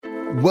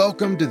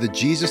Welcome to the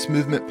Jesus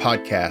Movement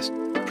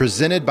Podcast,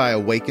 presented by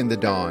Awaken the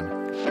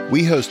Dawn.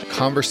 We host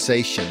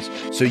conversations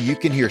so you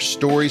can hear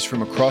stories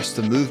from across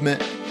the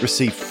movement,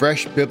 receive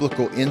fresh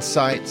biblical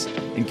insights,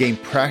 and gain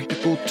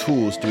practical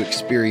tools to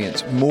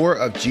experience more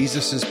of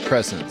Jesus'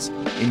 presence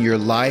in your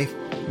life,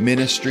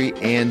 ministry,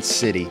 and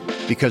city,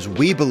 because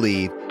we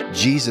believe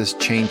Jesus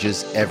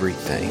changes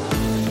everything.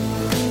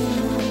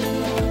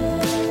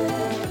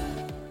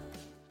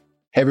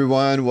 Hey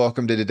everyone,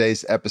 welcome to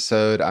today's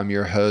episode. I'm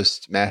your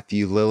host,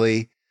 Matthew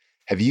Lilly.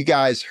 Have you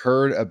guys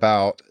heard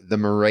about the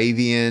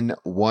Moravian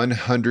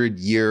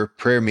 100-year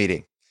prayer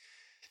meeting?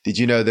 Did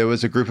you know there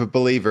was a group of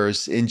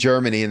believers in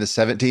Germany in the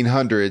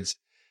 1700s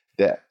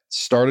that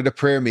started a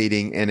prayer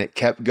meeting and it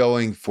kept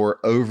going for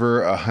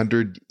over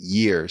 100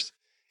 years?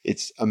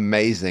 It's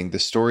amazing. The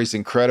story's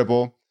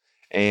incredible.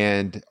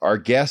 And our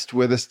guest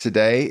with us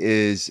today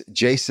is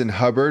Jason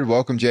Hubbard.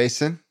 Welcome,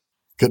 Jason.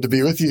 Good to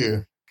be with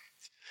you.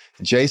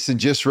 Jason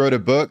just wrote a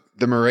book,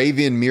 The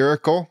Moravian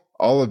Miracle,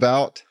 all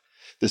about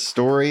the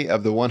story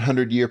of the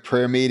 100-year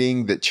prayer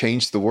meeting that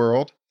changed the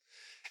world.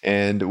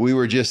 And we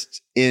were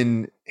just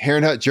in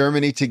Herrnhut,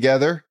 Germany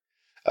together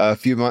a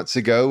few months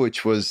ago,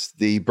 which was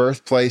the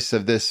birthplace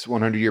of this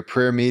 100-year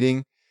prayer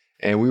meeting.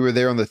 And we were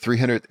there on the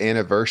 300th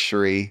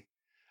anniversary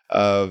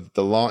of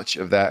the launch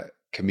of that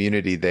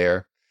community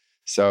there.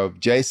 So,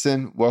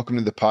 Jason, welcome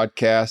to the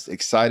podcast.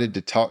 Excited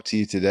to talk to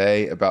you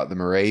today about the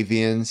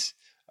Moravians,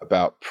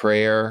 about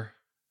prayer,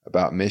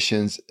 about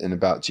missions, and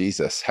about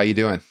Jesus. How you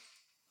doing?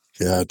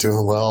 Yeah,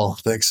 doing well.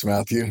 Thanks,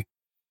 Matthew.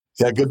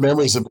 Yeah, good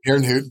memories of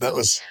Herrnhut. That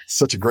was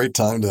such a great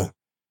time to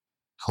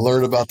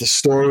learn about the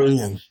story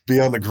and be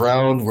on the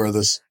ground where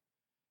this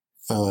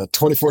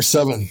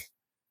 24/7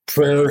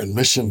 prayer and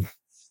mission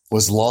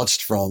was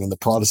launched from in the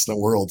Protestant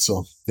world.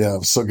 So, yeah, it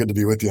was so good to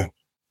be with you.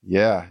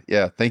 Yeah.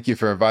 Thank you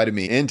for inviting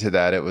me into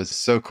that. It was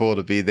so cool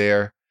to be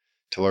there,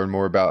 to learn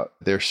more about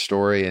their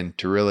story, and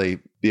to really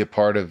be a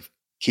part of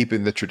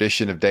keeping the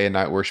tradition of day and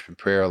night worship and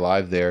prayer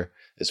alive there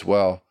as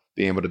well,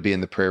 being able to be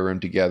in the prayer room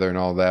together and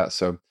all that.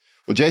 So,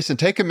 well, Jason,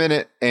 take a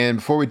minute, and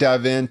before we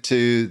dive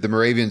into the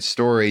Moravian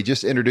story,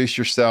 just introduce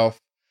yourself,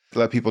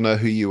 let people know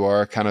who you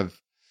are, kind of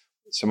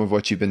some of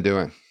what you've been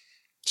doing.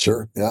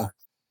 Sure, yeah.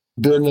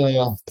 Been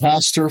a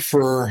pastor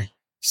for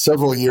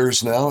several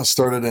years now. I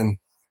started in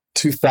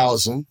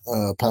 2000,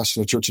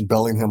 pastoring a church in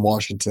Bellingham,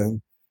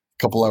 Washington,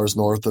 a couple hours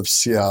north of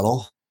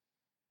Seattle.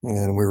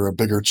 And we were a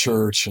bigger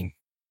church, and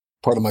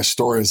part of my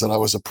story is that I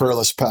was a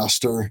prayerless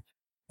pastor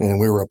and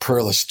we were a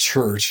prayerless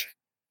church.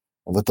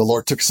 But the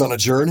Lord took us on a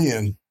journey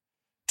and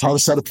taught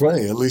us how to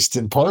pray, at least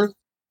in part.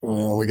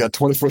 We got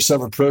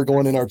 24/7 prayer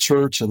going in our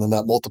church, and then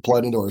that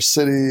multiplied into our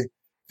city.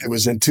 It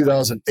was in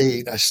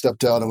 2008, I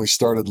stepped out and we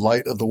started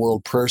Light of the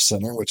World Prayer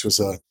Center, which was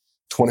a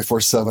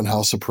 24/7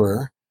 house of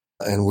prayer.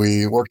 And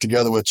we worked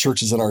together with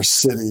churches in our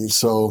city.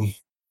 So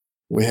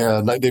we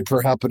had night-day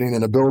prayer happening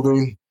in a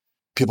building.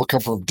 People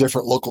come from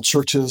different local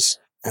churches.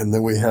 And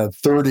then we had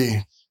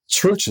 30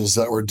 churches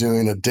that were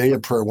doing a day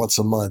of prayer once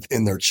a month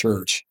in their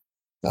church,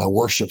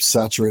 worship,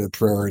 saturated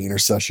prayer, and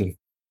intercession.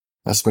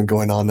 That's been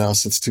going on now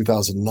since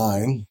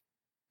 2009.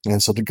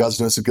 And so God's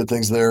doing some good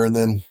things there. And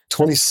then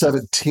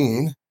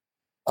 2017,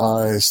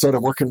 I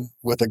started working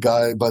with a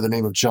guy by the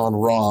name of John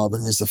Robb,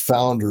 and he's the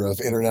founder of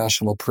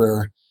International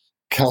Prayer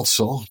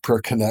Council, Prayer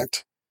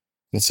Connect.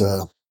 It's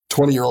a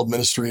 20-year-old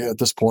ministry at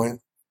this point.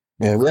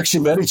 And we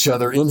actually met each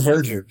other in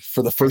Herrnhut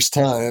for the first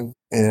time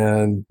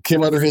and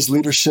came under his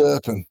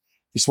leadership, and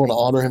just want to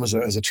honor him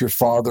as a true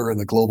father in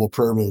the global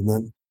prayer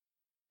movement.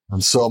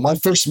 And so my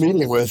first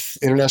meeting with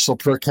International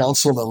Prayer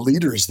Council and the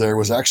leaders there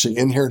was actually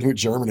in Herrnhut,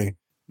 Germany.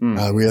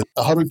 We had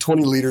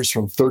 120 leaders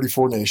from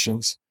 34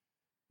 nations,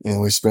 and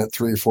we spent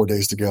 3 or 4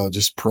 days together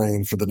just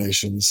praying for the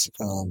nations,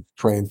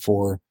 praying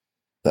for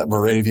that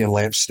Moravian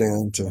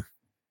lampstand to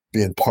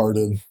be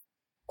imparted.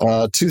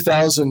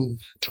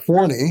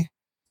 2020,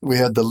 we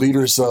had the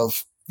leaders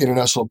of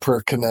International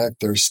Prayer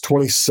Connect. There's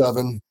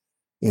 27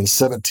 in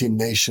 17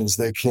 nations.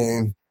 They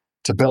came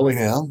to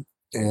Bellingham,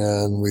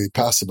 and we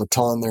passed the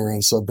baton there.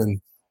 And so I've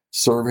been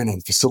serving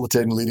and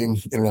facilitating, leading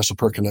International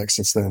Prayer Connect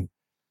since then.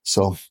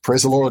 So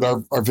praise the Lord.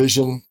 Our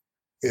vision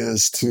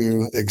is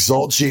to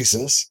exalt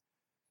Jesus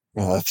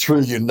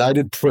through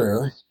united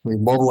prayer. We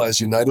mobilize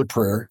united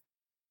prayer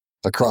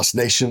across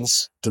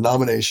nations,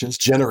 denominations,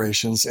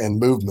 generations, and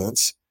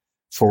movements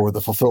for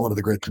the fulfillment of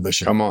the Great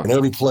Commission. Come on. In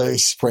every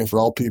place, praying for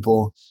all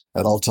people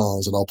at all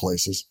times and all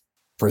places.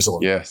 Praise the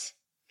Lord. Yes.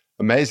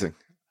 Amazing.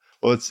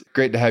 Well, it's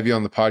great to have you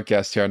on the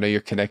podcast here. I know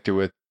you're connected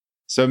with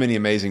so many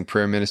amazing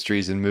prayer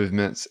ministries and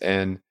movements,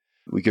 and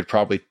we could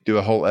probably do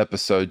a whole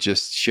episode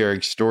just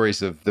sharing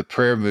stories of the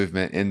prayer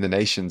movement in the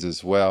nations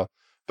as well.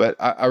 But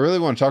I really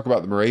want to talk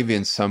about the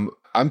Moravians.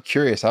 I'm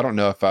curious. I don't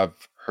know if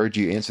I've heard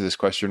you answer this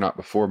question or not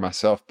before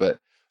myself, but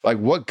like,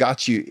 what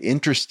got you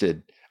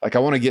interested? Like, I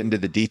want to get into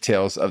the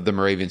details of the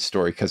Moravian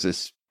story because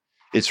it's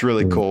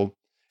really cool,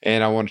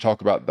 and I want to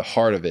talk about the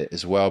heart of it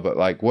as well. But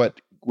like,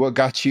 what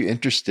got you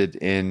interested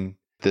in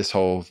this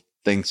whole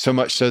thing so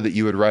much so that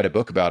you would write a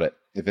book about it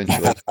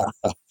eventually?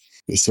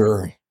 Yes,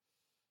 sir.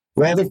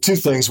 Well, I think two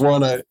things.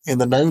 One, in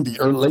the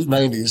late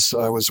 90s,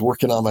 I was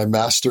working on my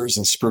master's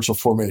in spiritual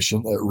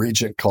formation at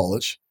Regent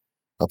College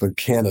up in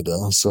Canada.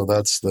 So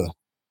that's the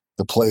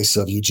place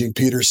of Eugene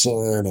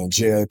Peterson and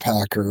J.I.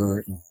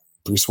 Packer,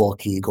 Bruce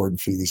Waltke, Gordon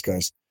Fee, these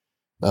guys.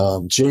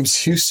 James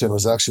Houston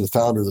was actually the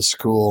founder of the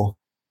school.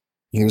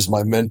 He was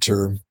my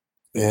mentor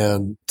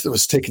and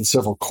was taking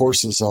several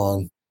courses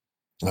on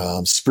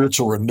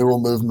spiritual renewal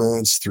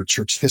movements through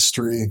church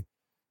history.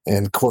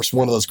 And of course,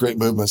 one of those great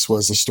movements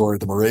was the story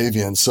of the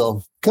Moravians.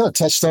 So kind of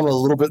touched on it a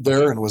little bit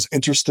there and was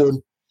interested.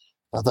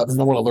 I thought,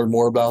 I want to learn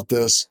more about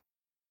this.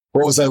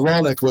 What was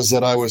ironic was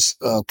that I was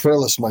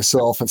prayerless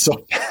myself. And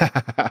so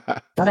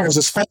I was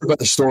inspired by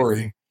the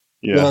story.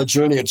 Yeah. In our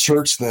journey at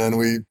church, then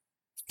we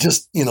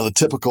just, the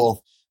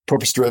typical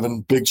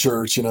purpose-driven, big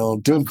church,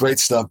 doing great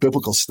stuff,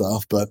 biblical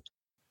stuff, but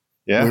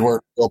we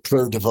weren't well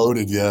prayer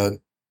devoted yet.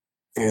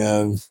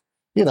 And,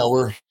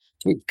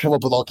 we come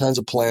up with all kinds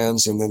of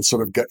plans and then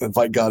sort of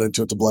invite God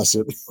into it to bless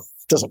it. It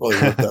doesn't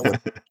really work that way.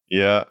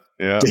 Yeah.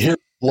 To hear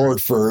the Lord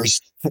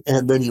first,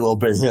 and then you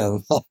obey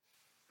him.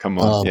 Come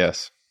on,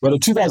 yes. But in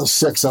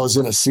 2006, I was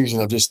in a season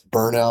of just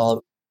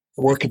burnout,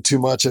 working too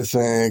much, I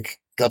think.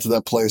 Got to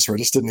that place where I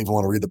just didn't even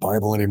want to read the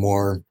Bible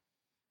anymore.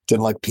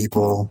 Didn't like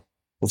people.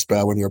 It's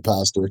bad when you're a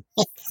pastor.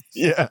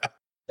 Yeah.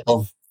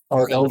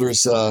 Our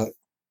elders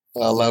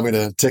allowed me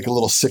to take a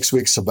little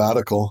 6-week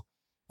sabbatical.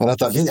 And I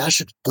thought, hey, I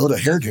should go to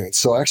Herrnhut.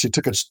 So I actually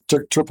took a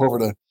trip over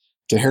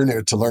to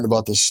Herrnhut to learn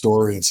about this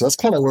story. And so that's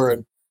kind of where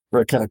it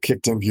kind of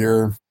kicked in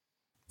gear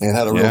and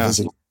had a real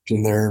visitation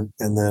there.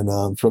 And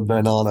then from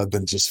then on, I've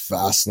been just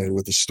fascinated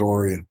with the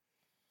story and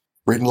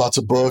reading lots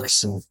of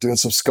books and doing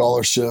some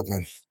scholarship.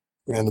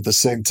 And at the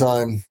same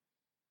time,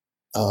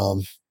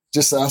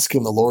 just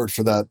asking the Lord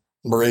for that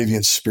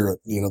Moravian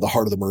spirit, the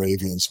heart of the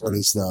Moravians. What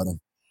is that?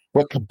 And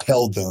what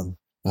compelled them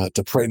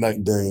to pray night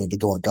and day and to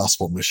go on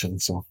gospel mission.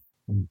 So,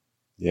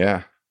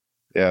 yeah,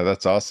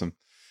 that's awesome.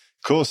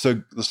 Cool.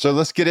 So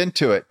let's get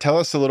into it. Tell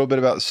us a little bit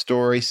about the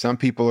story. Some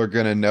people are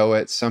going to know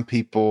it. Some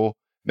people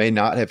may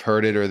not have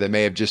heard it, or they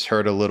may have just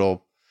heard a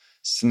little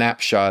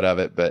snapshot of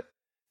it. But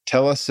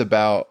tell us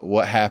about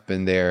what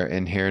happened there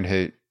in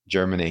Herrnhut,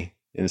 Germany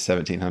in the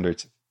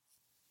 1700s.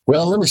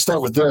 Well, let me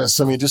start with this.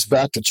 Just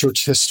back to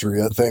church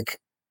history. I think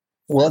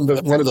one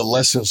of the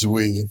lessons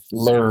we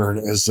learn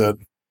is that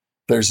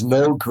there's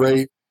no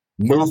great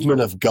movement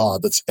of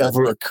God that's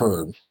ever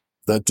occurred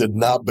that did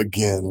not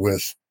begin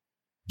with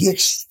the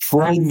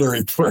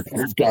extraordinary prayer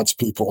of God's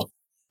people.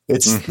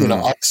 It's,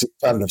 obviously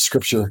out of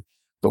scripture,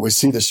 but we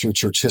see this through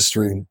church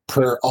history.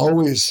 Prayer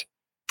always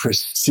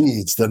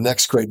precedes the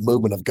next great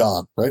movement of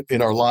God, right?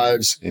 In our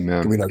lives,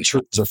 Amen. in our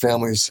churches, our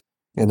families,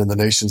 and in the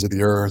nations of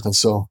the earth. And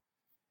so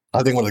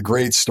I think one of the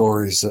great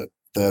stories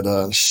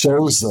that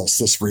shows us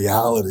this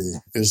reality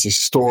is the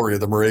story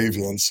of the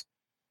Moravians.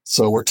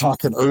 So we're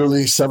talking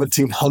early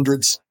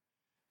 1700s.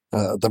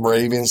 The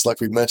Moravians,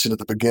 like we mentioned at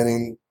the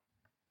beginning,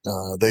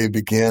 they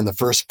began the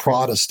first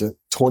Protestant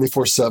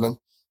 24/7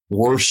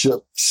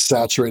 worship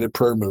saturated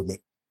prayer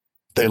movement.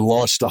 They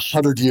launched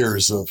 100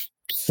 years of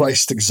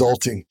Christ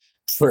exalting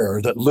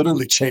prayer that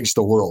literally changed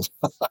the world.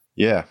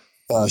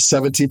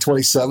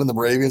 1727, the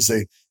Moravians,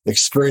 they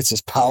experienced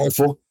this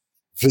powerful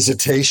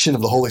visitation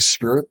of the Holy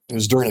Spirit. It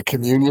was during a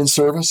communion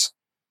service,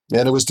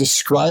 and it was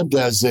described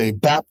as a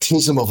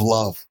baptism of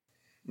love,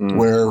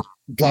 where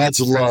God's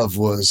love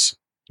was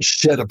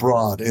shed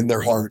abroad in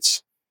their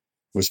hearts,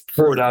 was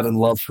poured out in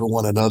love for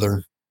one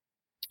another.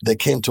 They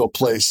came to a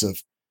place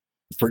of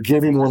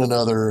forgiving one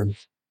another,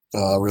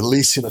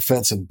 releasing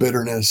offense and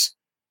bitterness,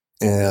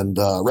 and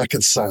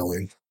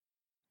reconciling,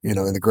 in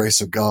the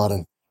grace of God.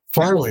 And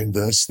following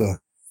this, the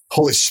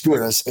Holy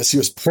Spirit, as he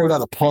was poured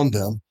out upon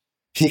them,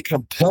 he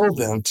compelled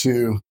them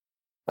to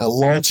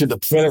launch into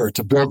prayer,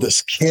 to build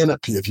this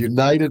canopy of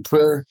united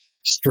prayer,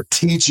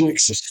 strategic,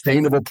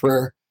 sustainable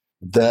prayer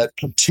that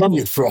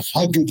continued for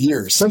 100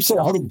 years. Some say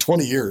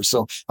 120 years.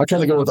 So I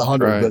kind of go with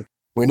 100, but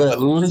we know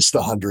at least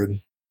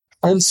 100.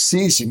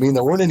 Unceasing,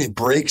 there weren't any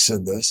breaks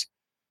in this.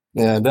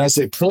 And as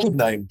they prayed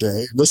night and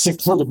day, this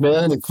included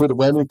men, included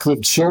women,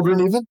 included children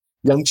even,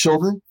 young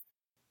children.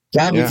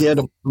 God began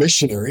to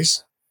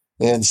missionaries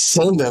and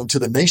send them to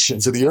the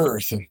nations of the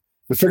earth. And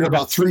we figure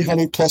about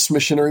 300 plus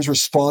missionaries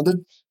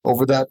responded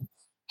over that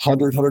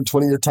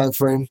 120 year time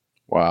frame.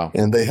 Wow.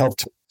 And they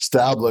helped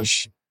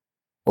establish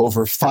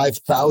over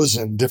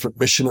 5,000 different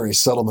missionary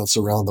settlements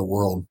around the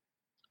world.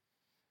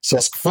 So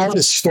it's quite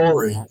a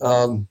story. It's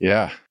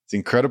an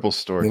incredible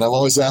story. And I'm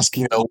always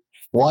asking,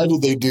 why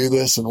did they do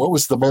this? And what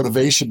was the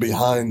motivation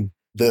behind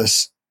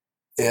this?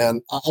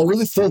 And I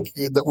really think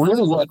that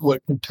really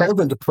what compelled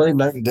them to pray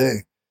night and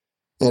day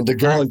and to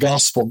go on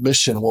gospel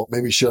mission, we'll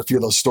maybe share a few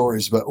of those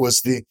stories, but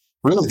was the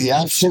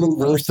absolute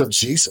worth of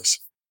Jesus.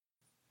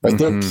 Right?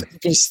 Their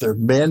purpose, their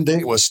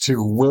mandate was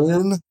to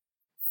win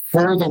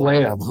for the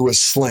Lamb who was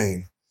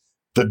slain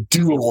the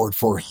due reward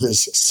for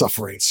his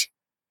sufferings.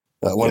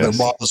 One of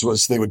their mottos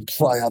was they would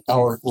cry out,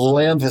 "Our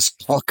Lamb has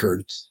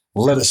conquered.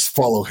 Let us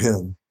follow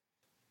him."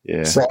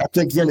 Yeah. So I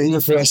think,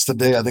 even for us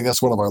today, I think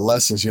that's one of our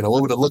lessons.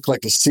 What would it look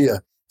like to see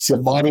a see a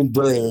modern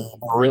day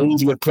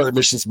Moravian prayer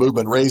missions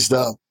movement raised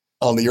up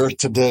on the earth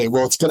today.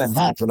 Well, it's going to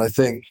happen, I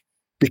think,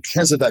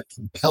 because of that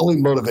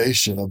compelling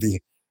motivation of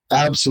the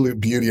absolute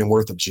beauty and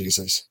worth of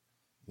Jesus.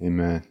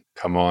 Amen.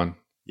 Come on.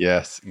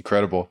 Yes.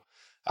 Incredible.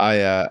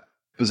 I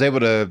was able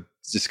to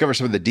discover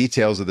some of the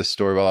details of the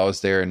story while I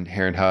was there in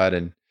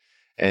Herrnhut,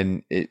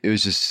 and it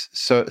was just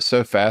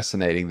so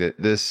fascinating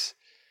that this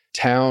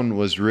town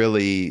was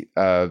really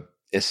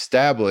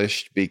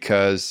established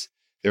because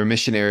there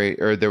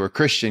were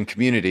Christian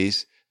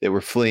communities that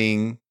were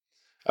fleeing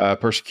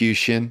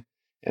persecution,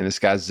 and this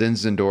guy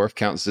Zinzendorf,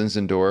 Count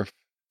Zinzendorf,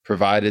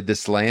 provided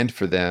this land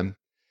for them,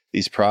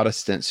 these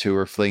Protestants who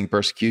were fleeing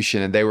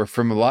persecution, and they were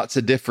from lots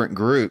of different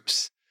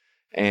groups,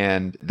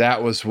 and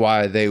that was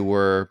why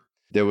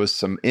there was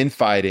some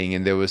infighting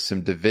and there was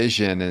some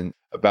division and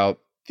about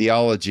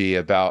theology,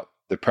 about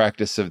the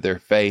practice of their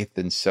faith.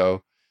 And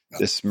so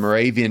this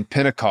Moravian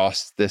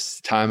Pentecost,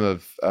 this time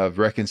of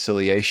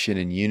reconciliation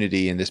and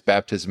unity and this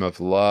baptism of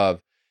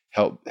love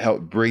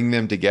helped bring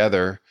them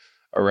together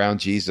around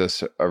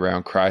Jesus,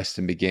 around Christ,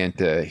 and began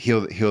to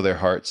heal their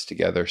hearts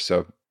together.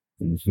 So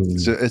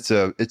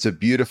it's a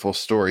beautiful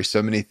story.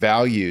 So many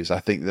values I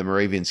think the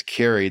Moravians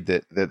carried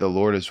that the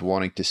Lord is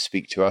wanting to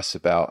speak to us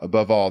about.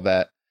 Above all,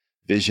 that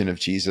vision of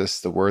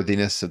Jesus, the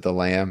worthiness of the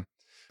Lamb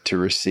to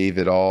receive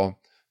it all,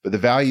 but the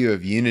value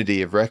of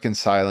unity, of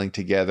reconciling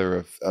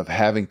together, of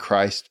having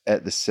Christ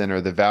at the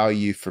center, the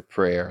value for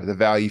prayer, the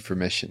value for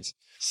missions.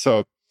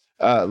 So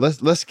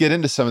let's get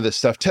into some of this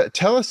stuff.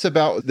 Tell us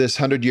about this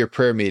 100-year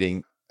prayer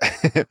meeting.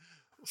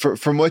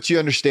 From what you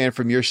understand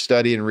from your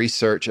study and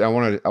research, I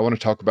want to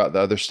talk about the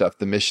other stuff,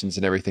 the missions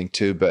and everything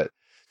too, but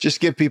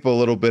just give people a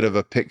little bit of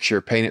a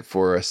picture, paint it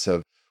for us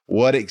of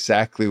what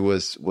exactly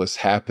was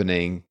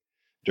happening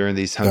during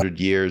these 100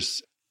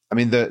 years. I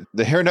mean, the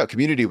Herrnhut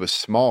community was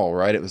small,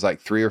 right? It was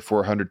like 300 or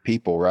 400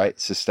 people, right?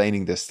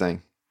 Sustaining this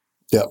thing.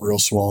 Yeah, real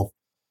small.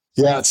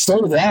 Yeah, it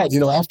started out,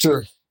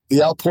 after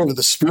the outpouring of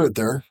the Spirit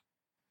there,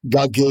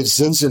 God gave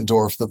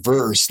Zinzendorf the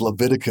verse,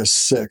 Leviticus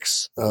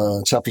 6,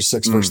 chapter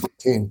 6, verse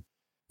 13.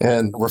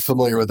 And we're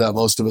familiar with that,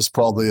 most of us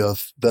probably,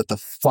 that the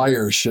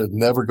fire should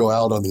never go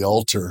out on the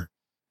altar.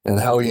 And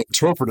how he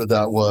interpreted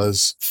that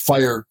was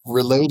fire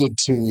related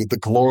to the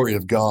glory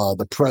of God,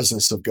 the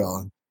presence of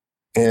God.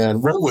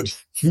 And what would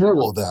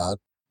fuel that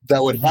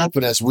would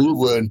happen as we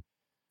would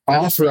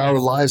offer our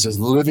lives as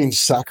living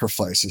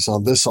sacrifices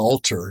on this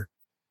altar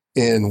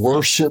in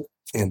worship,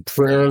 in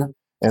prayer.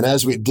 And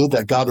as we did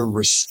that, God would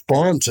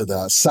respond to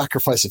that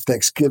sacrifice of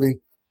thanksgiving.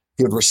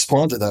 He would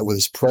respond to that with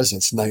his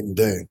presence night and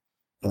day.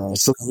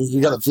 So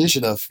you got a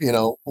vision of,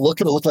 what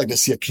could it look like to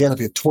see a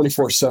canopy of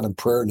 24/7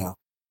 prayer now?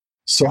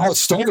 So how it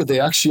started,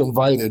 they actually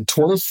invited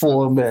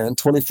 24 men,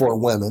 24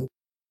 women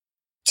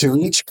to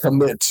each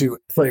commit to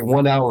pray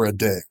 1 hour a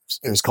day.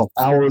 It was called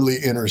hourly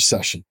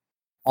intercession.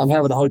 I'm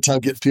having a hard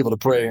time getting people to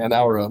pray an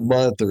hour a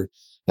month or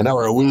an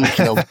hour a week,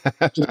 an hour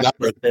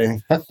a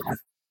day.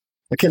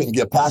 I can't even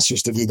get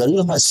pastors to do that,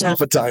 even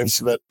myself at times,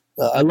 but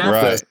I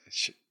love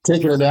this.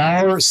 Taking an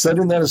hour,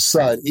 setting that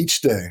aside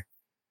each day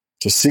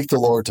to seek the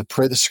Lord, to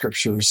pray the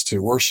scriptures, to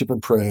worship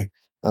and pray,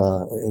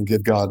 and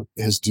give God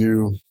his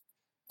due.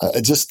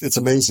 It's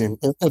amazing.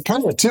 And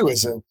part of it too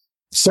is it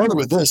started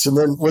with this, and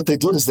then what they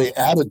did is they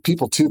added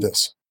people to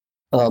this.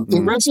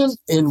 It wasn't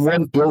in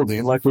one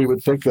building like we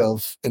would think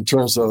of in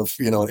terms of,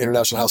 an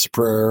International House of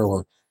Prayer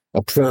or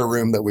a prayer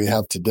room that we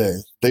have today.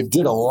 They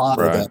did a lot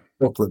of that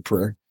corporate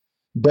prayer,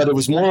 but it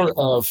was more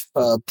of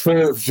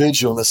prayer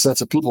vigil in the sense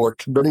that people were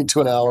committing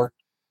to an hour.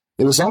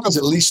 It was always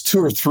at least 2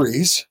 or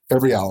 3s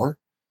every hour.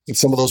 And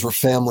some of those were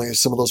families,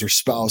 some of those were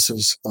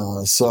spouses,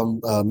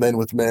 some men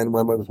with men,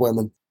 women with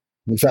women.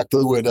 In fact, they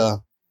would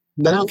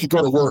no one could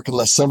go to work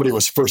unless somebody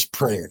was first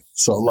praying.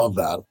 So I love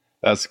that.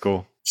 That's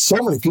cool. So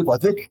many people. I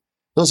think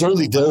those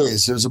early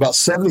days, there was about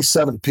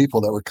 77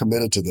 people that were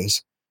committed to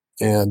this.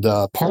 And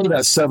part of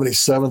that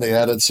 77, they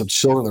added some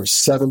children. There were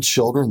 7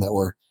 children that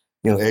were,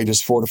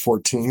 ages 4 to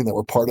 14 that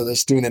were part of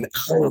this, doing an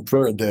hour of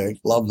prayer a day.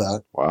 Love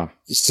that. Wow.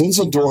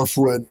 Zinzendorf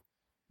would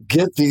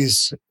get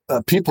these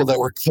people that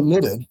were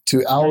committed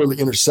to hourly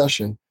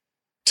intercession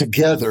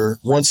together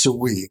once a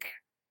week.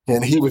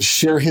 And he would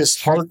share his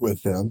heart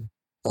with them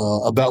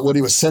about what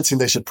he was sensing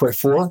they should pray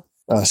for,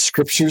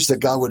 scriptures that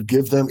God would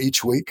give them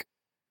each week.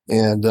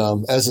 And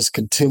as this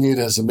continued,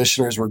 as the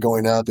missionaries were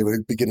going out, they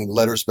would be getting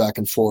letters back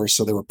and forth.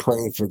 So they were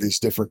praying for these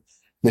different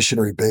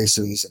missionary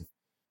bases and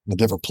the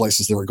different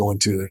places they were going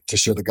to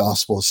share the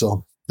gospel.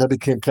 So that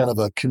became kind of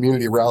a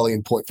community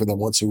rallying point for them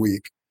once a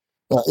week.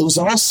 It was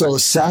also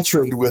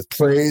saturated with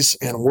praise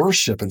and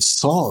worship and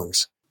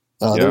songs.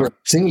 They were a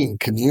singing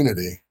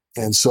community.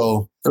 And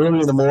so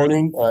early in the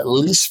morning, at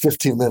least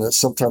 15 minutes,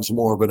 sometimes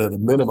more, but at a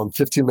minimum,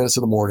 15 minutes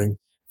in the morning,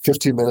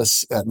 15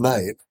 minutes at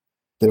night,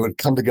 they would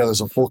come together as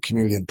a full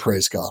community and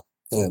praise God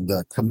and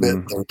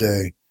commit their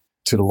day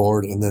to the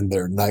Lord and then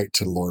their night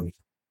to the Lord.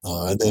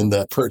 And then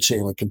that prayer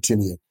chain would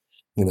continue,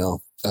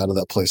 out of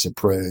that place of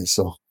praise.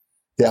 So,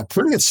 yeah,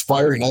 pretty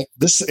inspiring.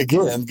 This,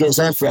 again, goes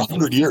on for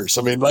 100 years.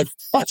 I mean,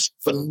 that's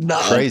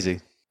phenomenal. Crazy.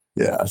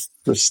 Yeah,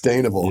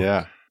 sustainable.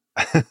 Yeah.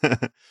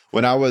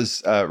 When I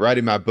was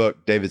writing my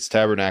book, David's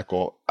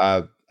Tabernacle,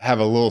 I have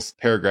a little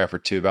paragraph or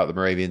two about the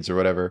Moravians or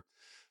whatever.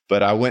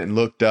 But I went and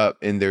looked up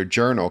in their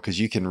journal, because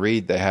you can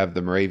read, they have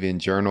the Moravian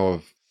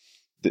journal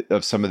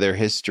of some of their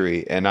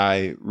history. And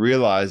I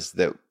realized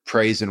that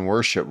praise and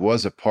worship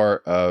was a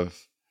part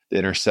of the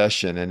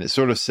intercession. And it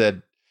sort of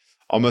said,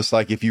 almost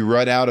like, if you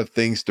run out of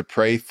things to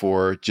pray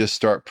for, just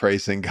start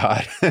praising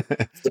God.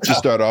 Just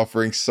start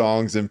offering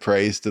songs and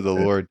praise to the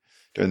Lord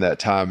during that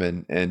time.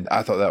 And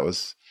I thought that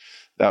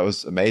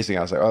was amazing.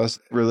 I was like, oh, this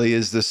really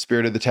is the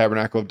spirit of the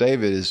Tabernacle of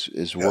David,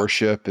 is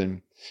worship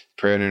and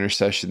prayer and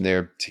intercession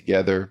there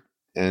together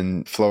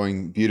and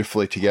flowing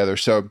beautifully together.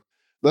 So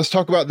let's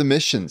talk about the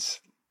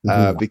missions,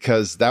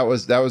 because that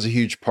was a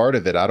huge part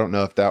of it. I don't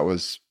know if that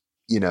was,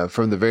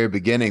 from the very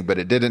beginning, but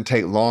it didn't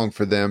take long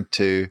for them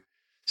to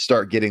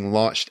start getting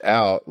launched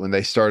out. When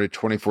they started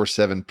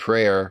 24/7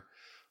 prayer,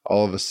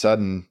 all of a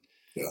sudden,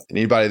 and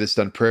anybody that's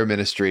done prayer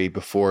ministry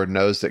before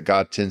knows that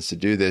God tends to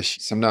do this.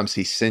 Sometimes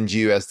he sends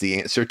you as the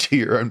answer to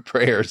your own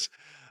prayers.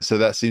 So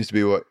that seems to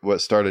be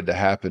what started to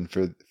happen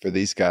for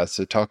these guys.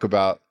 So talk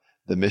about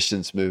the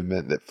missions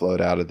movement that flowed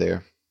out of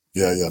there.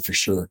 Yeah, for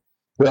sure.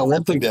 Well,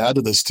 one thing to add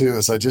to this too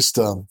is I've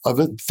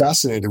been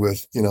fascinated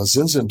with,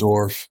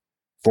 Zinzendorf,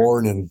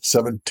 born in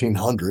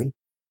 1700.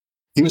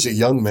 He was a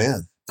young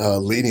man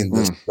leading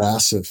this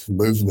massive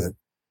movement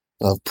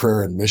of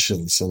prayer and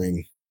missions. I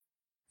mean,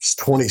 he's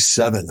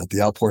 27 at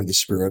the outpouring of the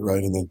Spirit,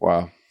 right? And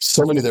then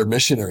so many of their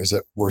missionaries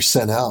that were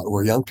sent out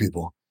were young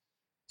people,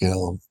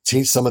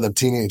 some of them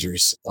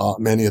teenagers,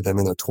 many of them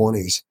in their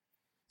 20s.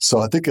 So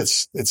I think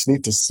it's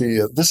neat to see.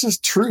 This is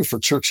true for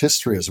church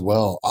history as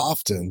well.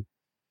 Often,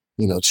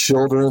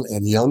 children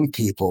and young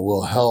people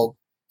will help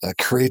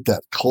create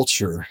that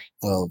culture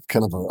of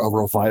kind of a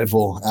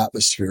revival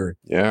atmosphere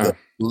that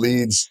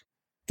leads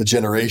the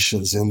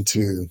generations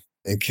into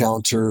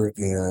encounter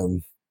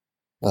and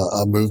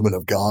a movement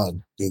of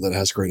God that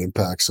has great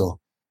impact. So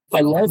I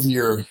love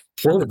your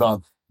point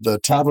about the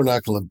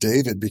Tabernacle of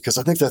David, because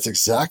I think that's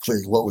exactly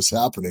what was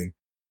happening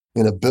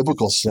in a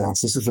biblical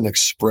sense. This is an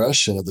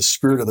expression of the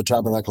spirit of the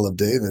Tabernacle of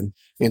David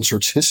in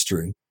church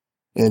history.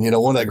 And,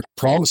 one of the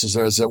promises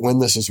there is that when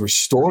this is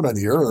restored on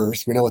the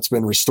earth, we know it's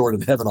been restored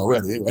in heaven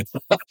already, right?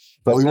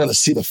 But we want to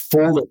see the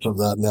fullness of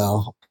that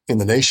now in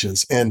the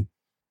nations. And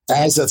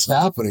as that's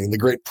happening, the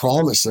great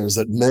promise there is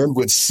that men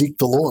would seek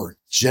the Lord.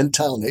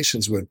 Gentile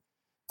nations would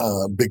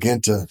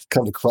begin to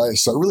come to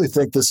Christ. So I really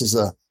think this is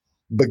a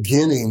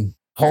beginning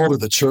call to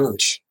the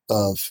church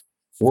of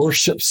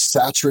worship,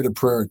 saturated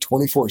prayer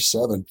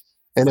 24/7,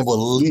 and it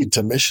will lead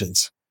to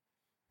missions.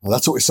 Well,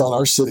 that's what we saw in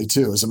our city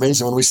too. It was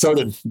amazing. When we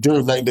started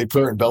doing 9-day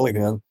prayer in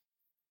Bellingham,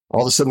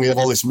 all of a sudden we have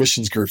all these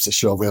missions groups that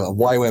show up. We have a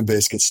YWAM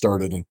base get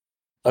started. And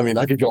I mean,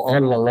 I could go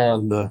on and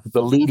on.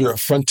 The leader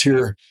of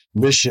Frontier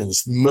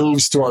Missions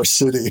moves to our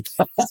city,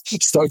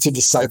 starts a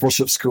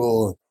discipleship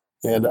school.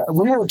 And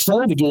we weren't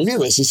trying to do any of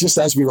this. It's just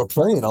as we were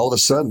praying, all of a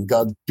sudden,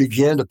 God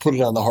began to put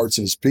it on the hearts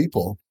of his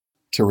people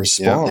to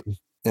respond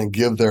and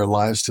give their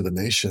lives to the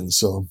nation.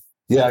 So,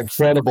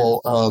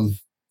 incredible.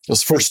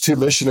 Those first two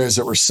missionaries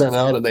that were sent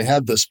out, and they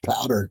had this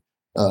pattern.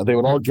 They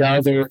would all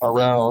gather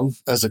around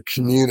as a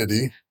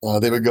community.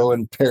 They would go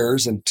in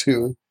pairs and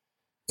two.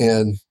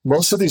 And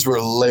most of these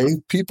were lay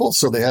people,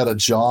 so they had a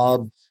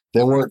job.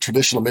 They weren't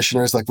traditional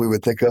missionaries like we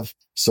would think of.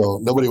 So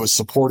nobody was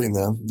supporting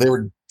them. They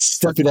were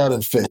stepping out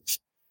in faith.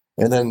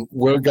 And then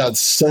where God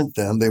sent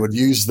them, they would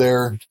use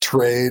their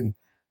trade.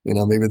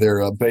 Maybe they're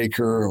a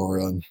baker or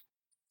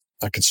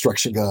a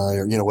construction guy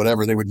or,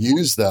 whatever. They would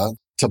use that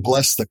to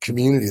bless the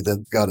community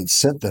that God had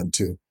sent them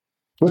to,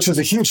 which was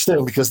a huge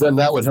thing, because then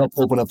that would help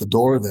open up the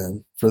door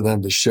then for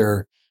them to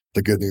share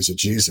the good news of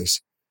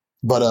Jesus.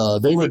 But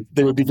they would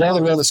be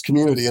gathering around this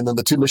community, and then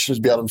the two missionaries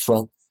would be out in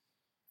front.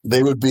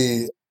 They would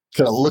be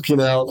kind of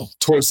looking out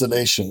towards the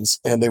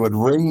nations, and they would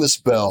ring this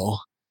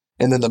bell,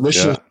 and then the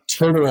missionaries would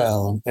turn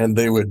around and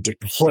they would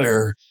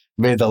declare,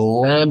 "May the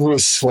Lamb who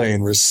was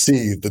slain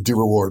receive the due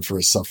reward for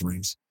his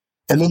sufferings."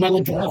 And then they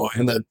would go,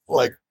 and then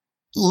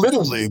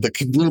literally the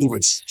community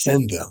would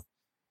send them.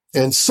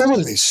 And some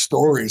of these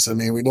stories, I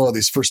mean, we know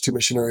these first two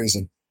missionaries,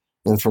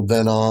 and from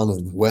then on,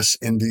 and West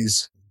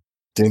Indies,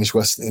 Danish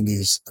West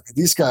Indies,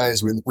 these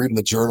guys, we read in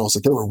the journals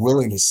that they were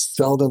willing to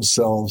sell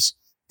themselves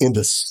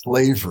into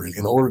slavery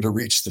in order to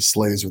reach the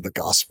slaves with the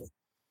gospel.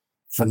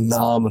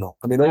 Phenomenal.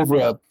 I mean, over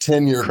a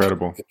 10-year,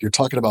 incredible. You're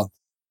talking about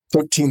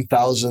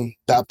 13,000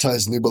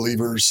 baptized new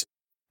believers,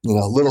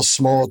 little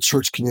small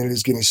church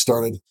communities getting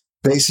started,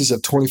 bases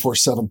of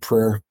 24/7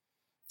 prayer.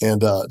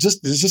 And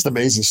it's just an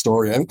amazing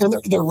story. And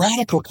their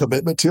radical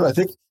commitment too, I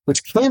think,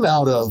 which came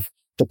out of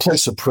the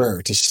place of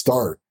prayer to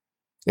start,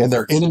 and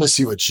their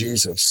intimacy with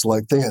Jesus.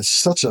 Like, they had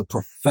such a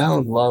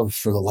profound love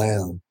for the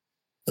Lamb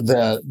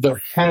that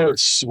their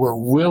hearts were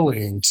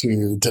willing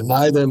to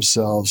deny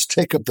themselves,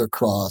 take up their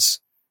cross,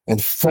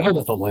 and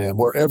follow the Lamb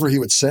wherever he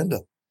would send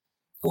them.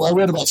 Well, I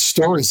read about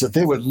stories that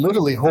they would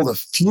literally hold a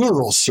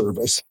funeral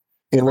service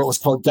in what was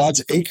called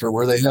God's Acre,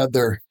 where they had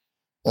their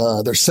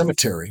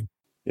cemetery.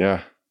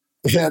 Yeah.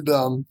 And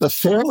the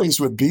families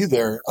would be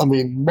there. I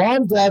mean,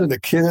 mom, dad, and the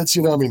kids,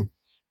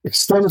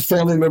 extended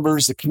family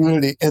members, the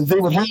community, and they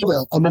would have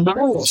a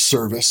memorial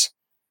service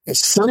and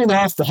sending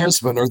off the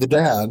husband or the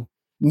dad,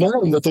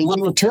 knowing that they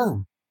wouldn't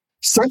return.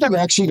 Some of them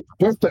actually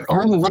built their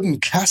own wooden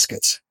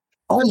caskets.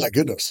 Oh my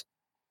goodness.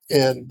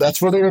 And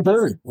that's where they were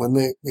buried when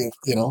it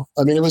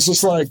was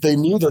just like they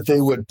knew that they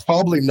would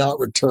probably not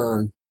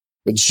return,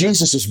 but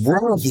Jesus is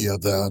worthy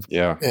of that.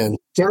 Yeah. And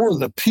there were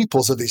the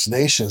peoples of these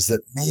nations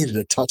that needed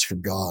a touch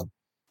from God.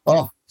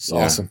 Oh, it's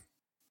awesome.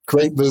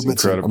 Great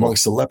movements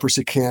amongst the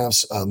leprosy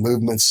camps,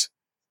 movements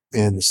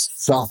in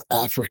South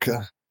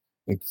Africa,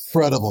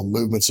 incredible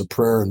movements of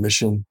prayer and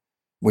mission.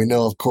 We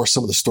know, of course,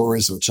 some of the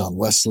stories of John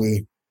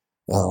Wesley,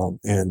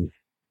 and,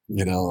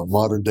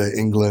 modern day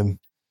England.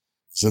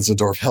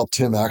 Zinzendorf helped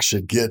him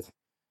actually get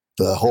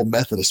the whole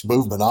Methodist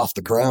movement off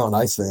the ground,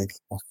 I think.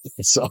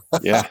 So,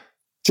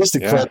 just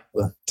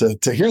incredible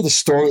to hear the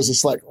stories.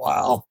 It's like,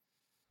 wow,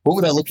 what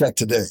would I look like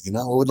today?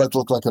 What would that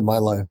look like in my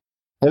life?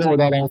 I know we're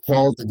not all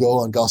called to go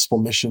on gospel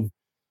mission,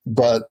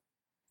 but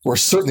we're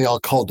certainly all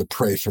called to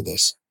pray for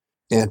this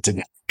and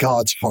to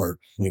God's heart,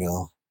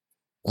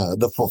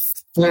 the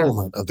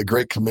fulfillment of the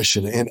Great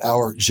Commission in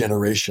our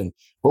generation.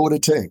 What would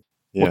it take?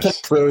 Yes. What kind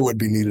of prayer would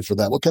be needed for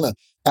that? What kind of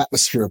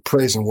atmosphere of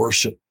praise and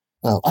worship?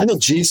 I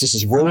think Jesus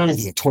is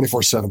worthy of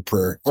 24/7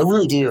 prayer. I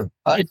really do.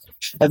 I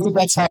think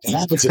that's how it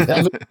happens in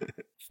heaven.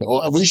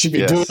 Well, we should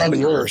be doing it on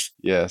the earth.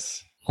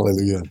 Yes.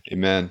 Hallelujah.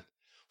 Amen.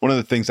 One of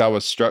the things I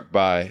was struck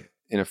by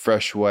in a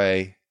fresh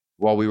way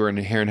while we were in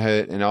Heron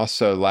Hut, and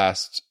also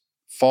last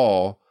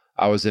fall,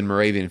 I was in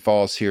Moravian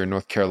Falls here in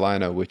North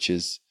Carolina, which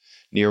is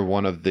near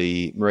one of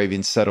the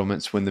Moravian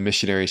settlements when the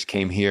missionaries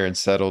came here and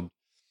settled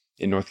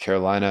in North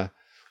Carolina.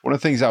 One of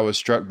the things I was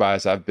struck by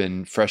as I've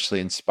been freshly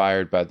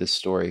inspired by this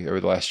story over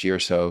the last year or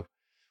so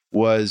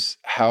was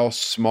how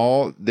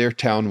small their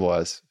town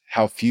was,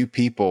 how few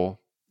people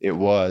it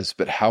was,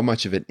 but how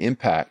much of an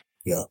impact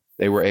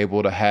they were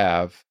able to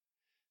have.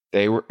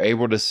 They were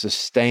able to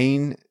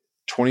sustain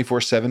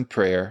 24/7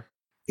 prayer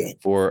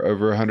for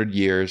over 100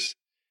 years.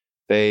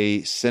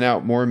 They sent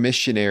out more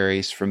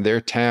missionaries from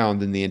their town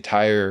than the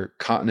entire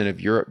continent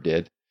of Europe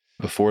did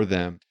before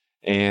them.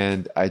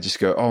 And I just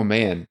go, oh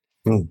man,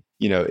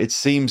 it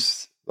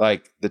seems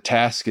like the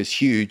task is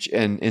huge,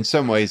 and in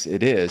some ways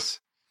it is.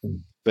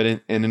 But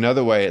in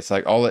another way, it's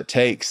like all it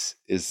takes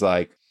is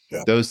like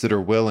those that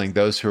are willing,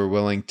 those who are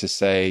willing to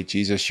say,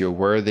 Jesus, you're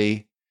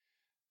worthy.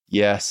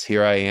 Yes,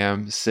 here I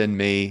am. Send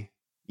me.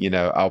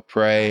 I'll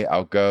pray.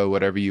 I'll go.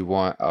 Whatever you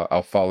want.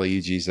 I'll follow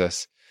you,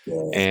 Jesus.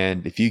 Yeah.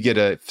 And if you get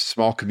a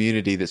small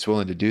community that's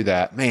willing to do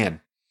that, man,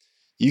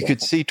 you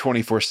could see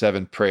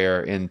 24/7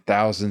 prayer in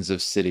thousands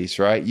of cities,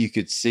 right? You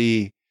could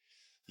see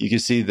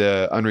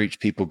the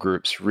unreached people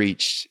groups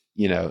reached,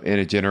 in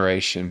a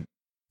generation.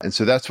 And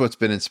so that's what's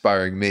been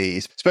inspiring me,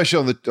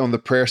 especially on the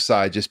prayer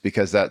side, just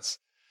because that's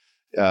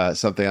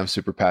something I'm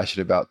super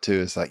passionate about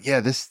too. It's like,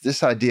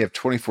 this idea of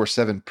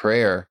 24/7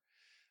 prayer,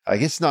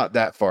 like it's not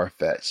that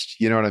far-fetched.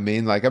 You know what I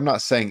mean? Like, I'm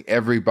not saying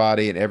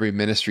everybody in every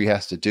ministry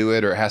has to do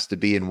it or it has to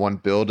be in one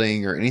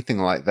building or anything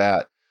like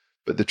that.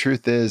 But the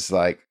truth is,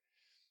 like,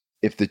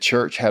 if the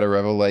church had a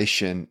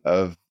revelation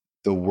of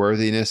the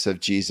worthiness of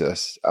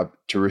Jesus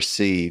to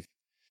receive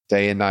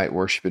day and night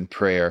worship and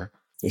prayer,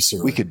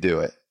 we could do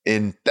it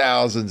in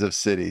thousands of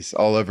cities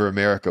all over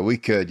America. We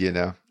could, these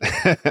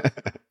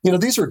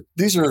are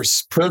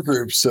prayer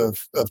groups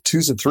of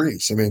twos and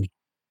threes. I mean,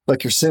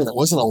 like you're saying, it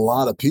wasn't a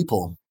lot of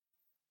people,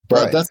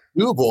 but that's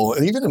doable.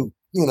 And even in,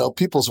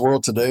 people's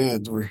world today,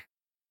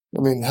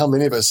 how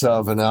many of us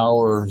have an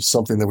hour or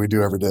something that we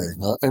do every day?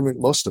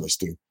 Most of us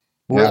do.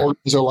 We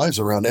organize our lives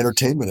around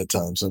entertainment at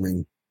times.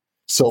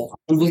 So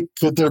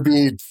could there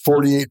be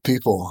 48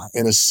 people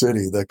in a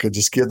city that could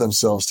just give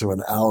themselves to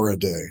an hour a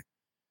day?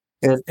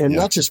 And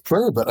not just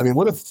prayer, but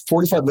what if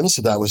 45 minutes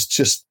of that was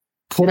just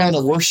put on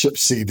a worship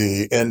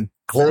CD and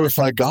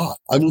glorify God?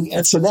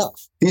 That's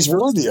enough. He's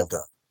worthy of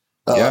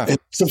that.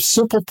 It's a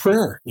simple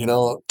prayer,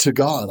 to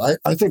God.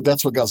 I think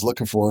that's what God's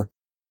looking for.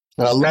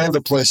 And I love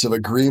the place of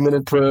agreement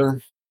in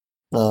prayer.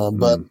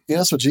 But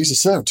that's what Jesus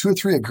said. If 2 or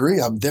 3 agree,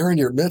 I'm there in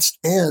your midst.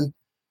 And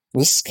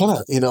this is kind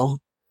of,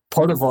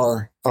 part of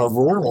our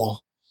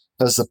role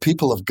as the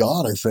people of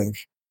God, I think,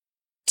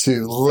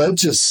 to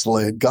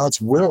legislate God's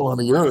will on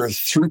the earth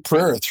through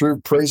prayer, through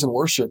praise and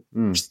worship.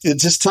 It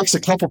just takes a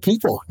couple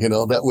people,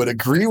 that would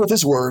agree with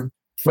his word,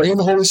 pray in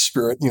the Holy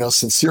Spirit,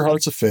 sincere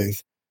hearts of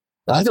faith.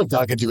 And I think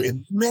God can do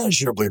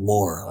immeasurably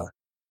more.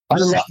 I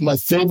love my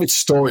favorite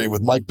story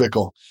with Mike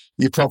Bickle.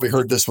 You've probably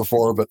heard this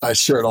before, but I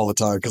share it all the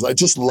time because I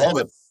just love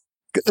it.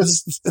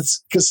 It's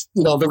because,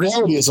 the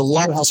reality is a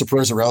lot of house of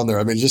prayers around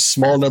there. Just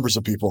small numbers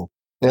of people.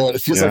 And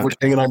it feels like we're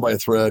hanging on by a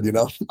thread,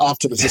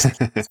 Often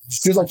it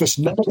feels like there's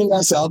nothing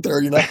else out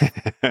there,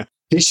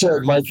 He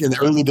shared, Mike, in the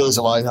early days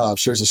of IHOP,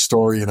 shares a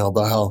story,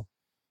 about how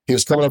he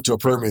was coming up to a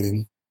prayer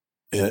meeting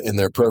in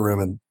their prayer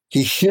room, and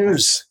he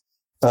hears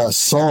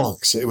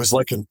songs. It was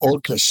like an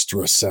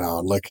orchestra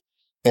sound, like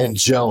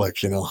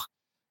angelic, And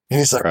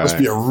he's like, must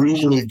be a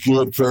really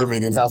good prayer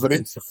meeting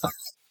happening.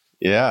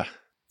 Yeah.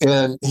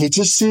 And he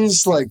just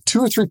sees like 2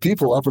 or 3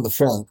 people up in the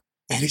front.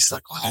 And he's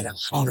like, well, I don't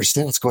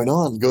understand what's going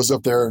on. He goes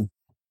up there and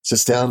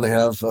sits down. They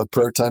have a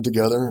prayer time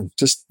together, and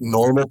just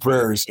normal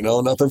prayers,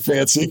 nothing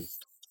fancy.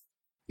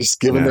 Just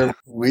giving Yeah. their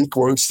weak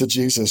words to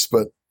Jesus,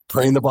 but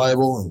praying the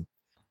Bible, and,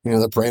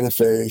 they're praying in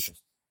faith,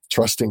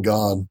 trusting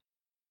God.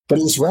 But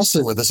he was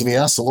wrestling with this, and he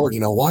asked the Lord,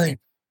 why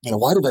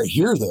did I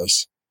hear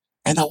this?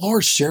 And the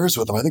Lord shares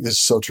with him. I think this is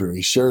so true.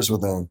 He shares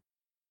with them,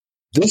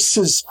 this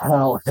is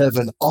how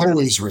heaven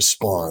always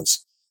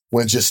responds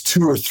when just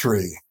 2 or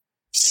 3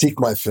 seek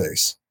my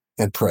face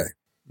and pray.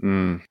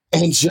 Mm.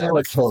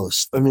 Angelic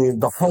host. I mean,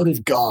 the heart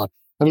of God.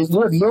 I mean, we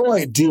have no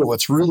idea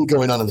what's really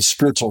going on in the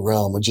spiritual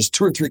realm when just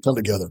 2 or 3 come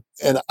together.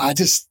 And I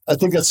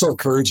think that's so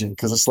encouraging,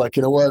 because it's like,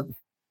 you know what?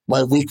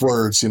 My weak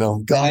words,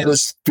 God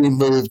is being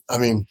moved. I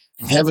mean,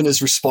 heaven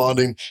is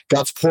responding.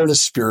 God's pouring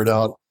his spirit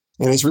out,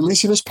 and he's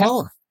releasing his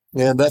power.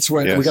 And that's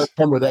where we got to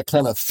come with that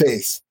kind of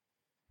faith,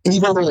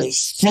 even when it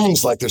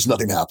seems like there's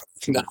nothing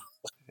happening.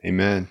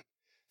 Amen.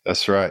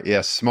 That's right.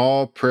 Yeah.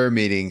 Small prayer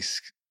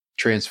meetings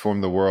transform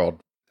the world.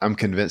 I'm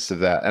convinced of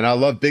that. And I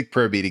love big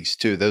prayer meetings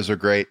too. Those are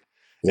great.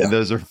 Yeah. And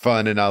those are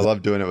fun. And I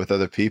love doing it with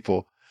other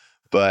people.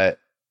 But,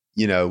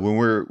 when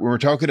we're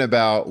talking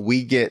about,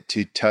 we get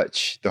to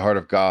touch the heart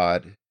of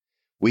God,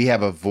 we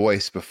have a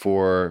voice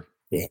before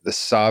the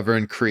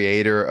sovereign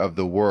creator of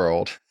the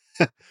world,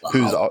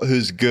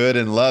 who's good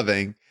and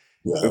loving.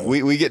 Yeah. If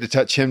we get to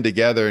touch him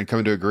together and come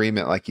into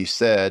agreement, like you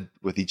said,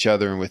 with each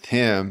other and with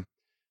him,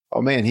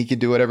 oh man, he can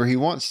do whatever he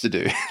wants to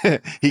do.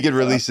 He can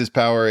release his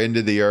power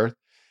into the earth,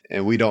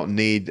 and we don't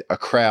need a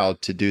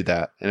crowd to do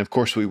that. And of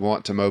course, we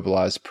want to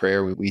mobilize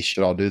prayer. We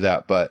should all do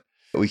that, but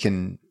we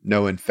can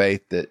know in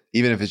faith that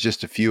even if it's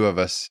just a few of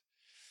us,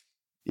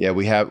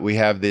 we have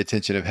the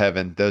attention of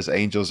heaven. Those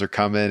angels are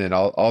coming, and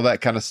all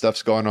that kind of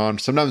stuff's going on.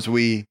 Sometimes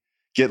we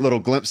get little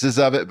glimpses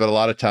of it, but a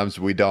lot of times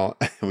we don't.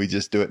 We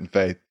just do it in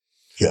faith.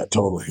 Yeah,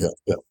 totally.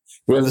 Yeah.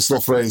 We have this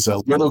little phrase,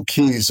 little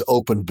keys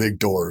open big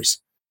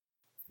doors.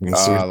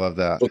 I love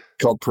that.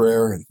 Called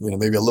prayer, and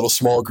maybe a little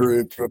small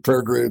group, a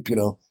prayer group,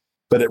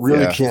 but it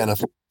really can,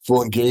 if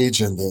we'll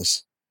engage in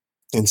this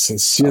in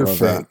sincere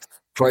faith,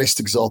 Christ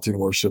exalting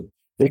worship,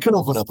 it can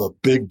open up a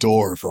big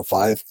door for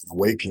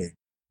awakening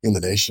in the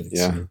nations.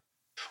 Yeah.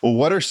 Well,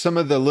 what are some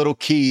of the little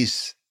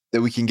keys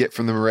that we can get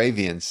from the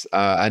Moravians?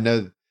 I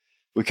know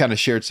we kind of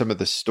shared some of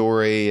the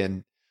story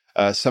and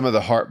some of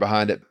the heart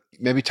behind it.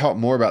 Maybe talk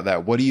more about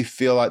that. What do you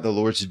feel like the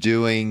Lord's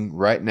doing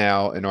right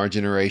now in our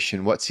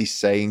generation? What's he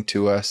saying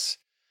to us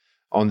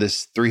on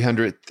this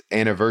 300th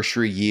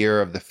anniversary year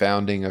of the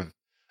founding of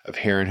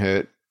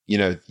Herrnhut?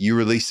 You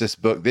released this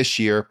book this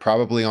year,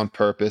 probably on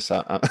purpose.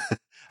 I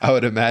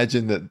would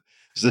imagine that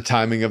it's the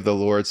timing of the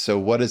Lord. So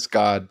what is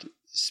God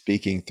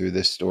speaking through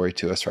this story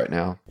to us right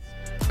now?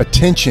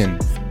 Attention,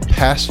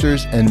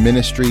 pastors and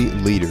ministry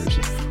leaders.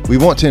 We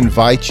want to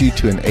invite you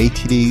to an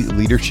ATD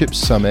Leadership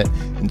Summit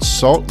in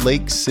Salt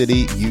Lake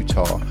City,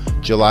 Utah,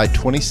 July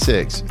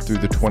 26th through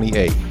the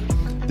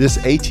 28th. This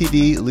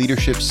ATD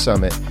Leadership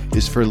Summit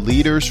is for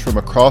leaders from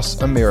across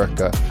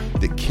America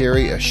that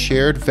carry a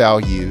shared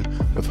value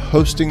of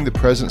hosting the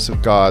presence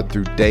of God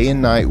through day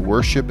and night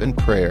worship and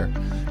prayer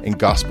and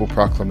gospel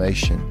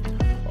proclamation.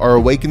 Our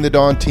Awaken the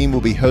Dawn team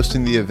will be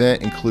hosting the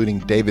event, including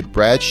David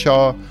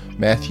Bradshaw,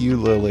 Matthew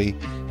Lilly,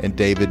 and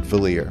David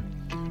Villier.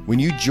 When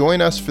you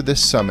join us for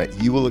this summit,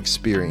 you will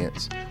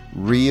experience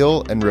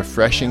real and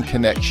refreshing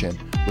connection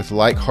with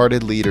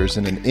like-hearted leaders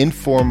in an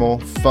informal,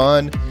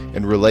 fun,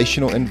 and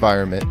relational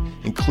environment,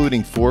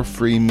 including 4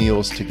 free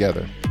meals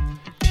together.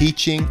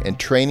 Teaching and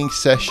training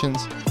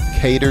sessions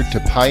catered to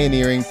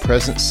pioneering,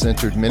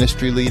 presence-centered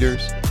ministry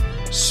leaders,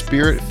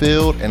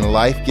 spirit-filled and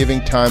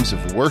life-giving times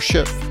of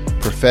worship,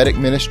 prophetic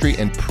ministry,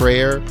 and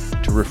prayer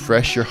to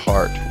refresh your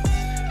heart.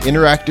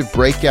 Interactive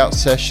breakout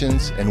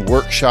sessions and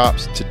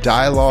workshops to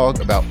dialogue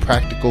about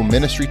practical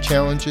ministry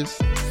challenges,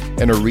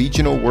 and a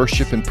regional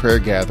worship and prayer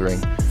gathering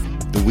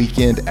the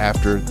weekend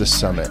after the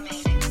summit.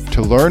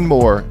 To learn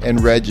more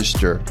and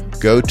register,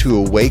 go to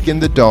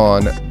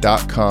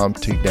awakenthedawn.com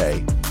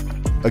today.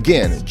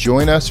 Again,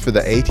 join us for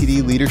the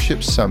ATD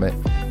Leadership Summit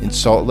in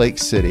Salt Lake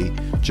City,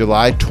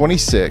 July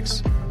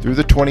 26th through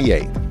the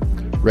 28th.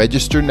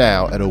 Register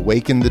now at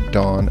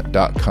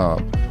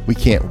awakenthedawn.com. We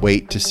can't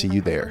wait to see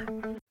you there.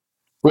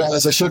 Well,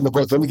 as I showed in the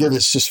book, let me give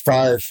this just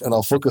 5, and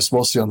I'll focus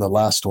mostly on the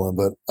last one,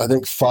 but I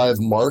think 5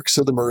 marks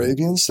of the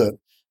Moravians that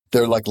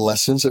they're like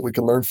lessons that we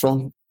can learn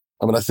from.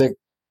 I think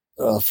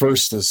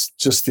first is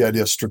just the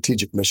idea of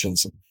strategic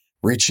missions,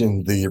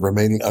 reaching the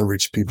remaining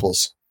unreached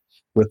peoples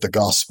with the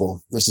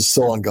gospel. This is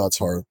so on God's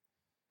heart.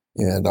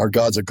 And our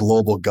God's a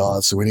global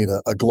God, so we need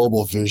a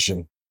global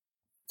vision,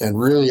 and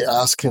really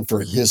ask him for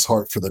his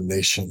heart for the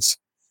nations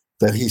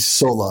that he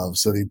so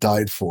loves, that he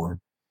died for.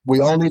 We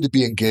all need to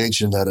be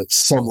engaged in that at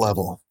some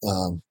level.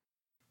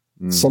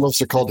 Some of us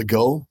are called to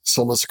go.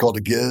 Some of us are called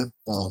to give,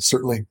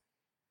 certainly.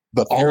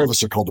 But all of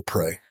us are called to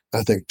pray,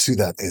 I think, to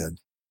that end.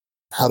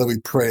 How do we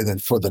pray then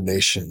for the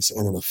nations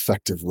in an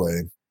effective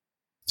way?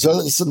 So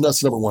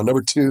that's number 1.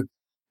 Number 2,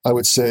 I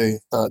would say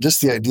just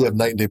the idea of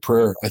night and day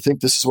prayer. I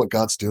think this is what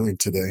God's doing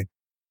today.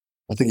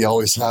 I think he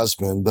always has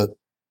been, but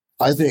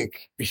I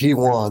think he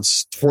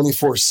wants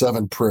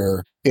 24/7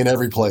 prayer in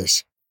every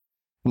place.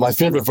 My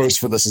favorite verse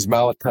for this is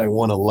Malachi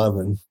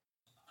 1:11.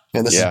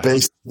 And this is Yeah.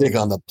 based big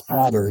on the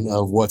pattern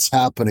of what's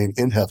happening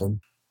in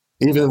heaven,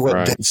 even what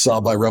Right. David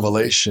saw by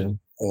revelation.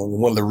 And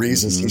one of the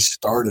reasons he Mhm.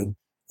 started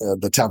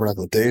the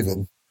tabernacle of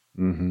David.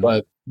 Mhm.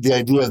 But the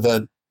idea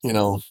that,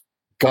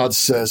 God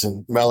says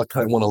in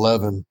Malachi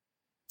 1:11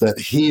 that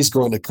he's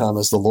going to come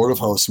as the Lord of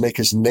hosts, make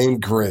his name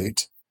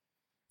great,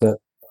 that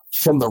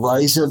from the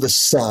rising of the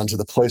sun to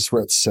the place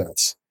where it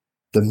sets,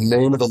 the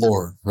name of the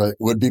Lord, right,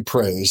 would be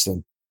praised.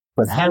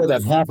 But how would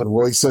that happen?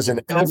 Well, he says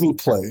in every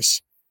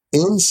place,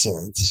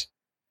 incense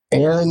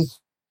and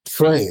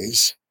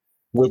praise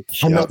would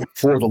come Yep. up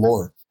before the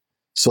Lord.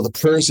 So the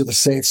prayers of the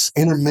saints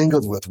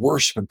intermingled with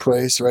worship and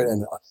praise, right?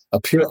 And a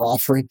pure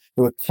offering,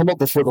 it would come up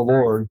before the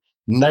Lord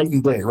night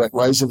and day, right?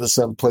 Rising to the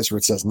sun, place where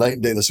it says night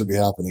and day, this would be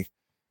happening.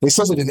 He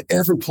says it in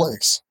every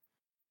place.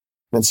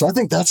 And so I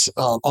think that's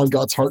on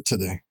God's heart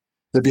today.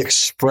 There'd be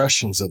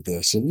expressions of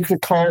this. And you can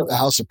call it a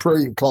house of prayer.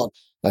 You can call it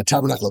a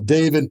tabernacle of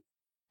David,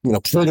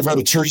 pray of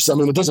other churches. I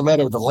mean, it doesn't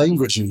matter the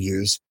language you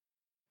use,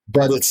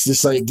 but it's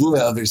this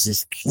idea of there's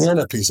these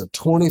canopies of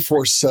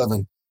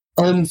 24/7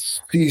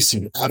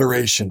 unceasing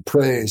adoration,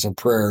 praise, and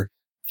prayer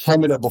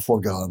coming up before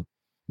God.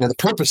 Now, the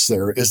purpose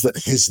there is that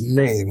his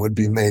name would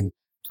be made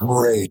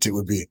great. It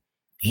would be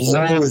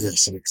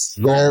glorious and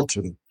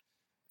exalted.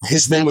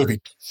 His name would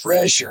be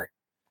treasured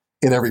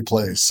in every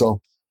place.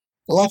 So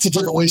lots of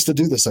different ways to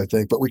do this, I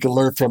think, but we can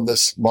learn from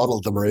this model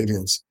of the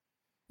Moravians.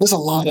 There's a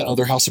lot of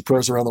other house of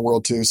prayers around the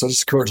world too. So I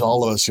just encourage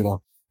all of us,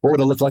 what would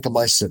it look like in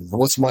my city? And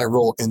what's my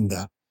role in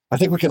that? I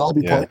think we can all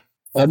be Yeah.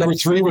 part. Number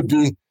 3 would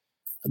be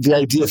the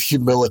idea of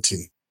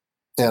humility.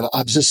 And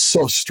I'm just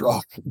so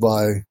struck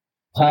by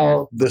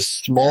how this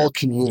small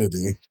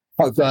community,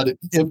 how God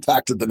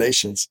impacted the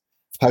nations,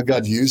 how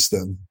God used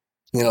them.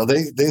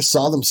 They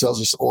saw themselves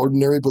as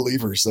ordinary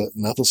believers, that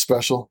nothing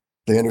special.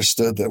 They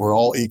understood that we're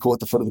all equal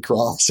at the foot of the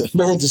cross.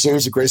 No one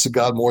deserves the grace of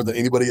God more than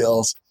anybody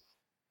else.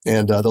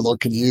 And the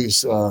Lord can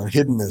use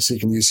hiddenness. He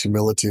can use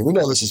humility. And we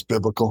know this is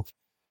biblical,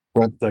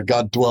 right? That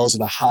God dwells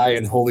in a high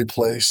and holy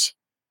place,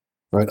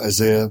 right?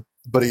 Isaiah.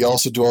 But he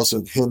also dwells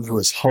in him who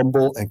is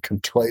humble and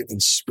contrite in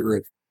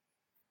spirit.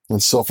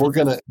 And so if we're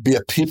going to be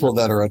a people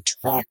that are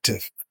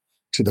attractive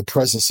to the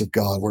presence of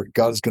God, where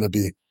God is going to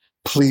be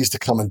pleased to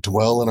come and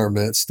dwell in our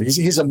midst,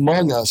 he's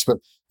among us, but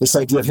this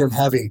idea of him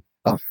having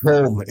a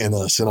home in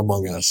us and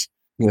among us,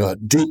 a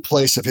deep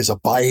place of his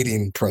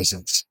abiding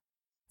presence.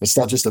 It's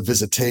not just a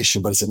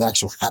visitation, but it's an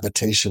actual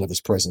habitation of his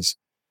presence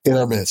in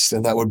our midst.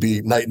 And that would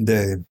be night and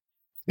day.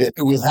 It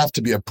will have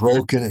to be a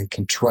broken and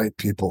contrite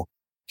people.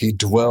 He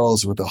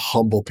dwells with the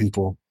humble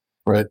people,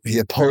 right? He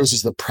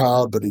opposes the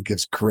proud, but he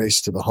gives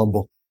grace to the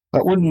humble.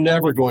 We're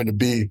never going to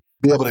be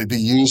able to be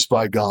used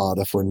by God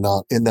if we're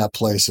not in that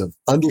place of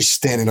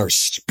understanding our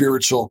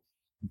spiritual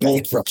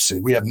bankruptcy.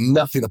 We have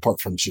nothing apart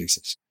from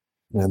Jesus.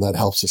 And that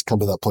helps us come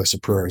to that place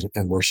of prayer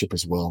and worship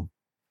as well.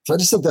 So I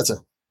just think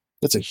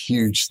that's a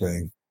huge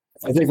thing.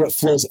 I think what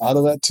flows out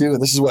of that too,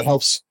 and this is what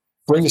helps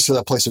bring us to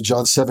that place of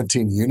John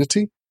 17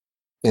 unity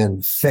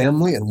and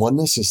family and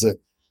oneness, is that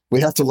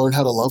we have to learn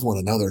how to love one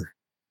another.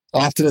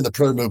 Often in the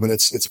prayer movement,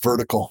 it's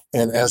vertical,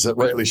 and as it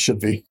rightly should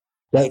be.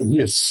 Right? He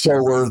is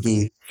so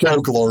worthy,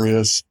 so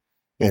glorious,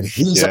 and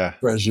he's our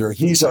treasure.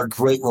 He's our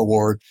great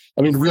reward.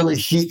 I mean, really,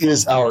 he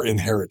is our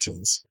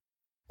inheritance.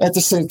 At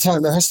the same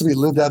time, that has to be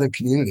lived out in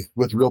community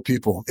with real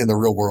people in the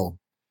real world.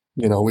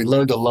 We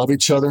learn to love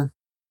each other.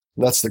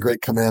 That's the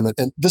great commandment.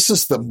 And this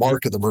is the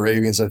mark of the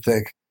Moravians, I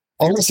think,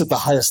 almost at the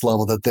highest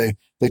level, that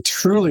they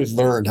truly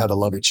learned how to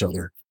love each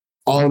other,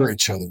 honor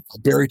each other,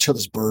 bear each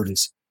other's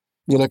burdens,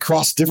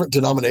 across different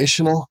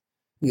denominational,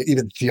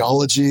 even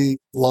theology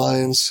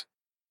lines,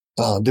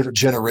 different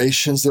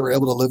generations that were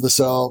able to live this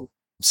out.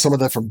 Some of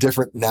them from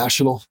different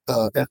national,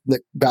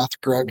 ethnic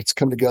backgrounds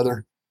come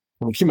together.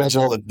 I mean, can you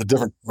imagine all the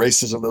different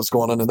racism that was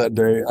going on in that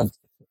day?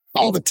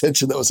 All the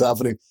tension that was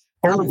happening.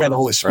 Only by the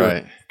Holy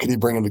Spirit could he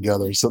bring them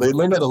together. So they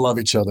learned how to love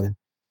each other.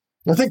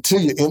 And I think too,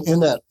 in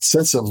that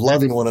sense of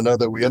loving one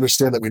another, we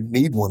understand that we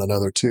need one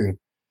another too.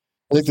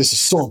 I think this is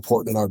so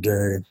important in our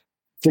day.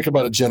 Think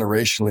about it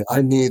generationally.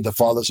 I need the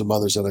fathers and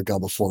mothers that have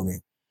gone before me.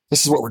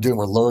 This is what we're doing.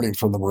 We're learning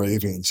from the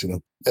Moravians.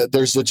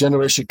 There's a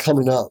generation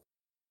coming up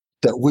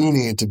that we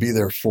need to be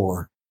there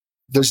for.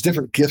 There's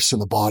different gifts in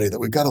the body that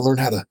we've got to learn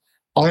how to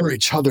honor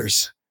each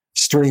other's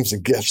streams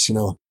and gifts.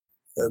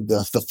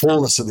 The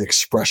fullness of the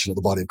expression of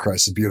the body of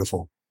Christ is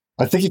beautiful.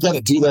 I think you got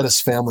to do that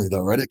as family,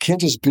 though, right? It can't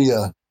just be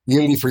a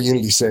unity for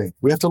unity's sake.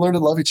 We have to learn to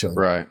love each other.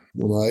 Right.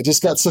 I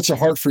just got such a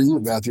heart for you,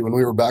 Matthew, when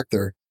we were back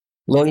there,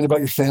 learning about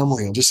your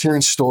family and just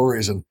hearing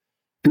stories and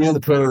being in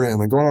the prayer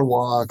room and going on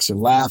walks and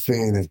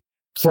laughing and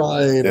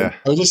crying. Yeah.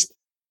 And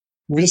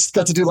we just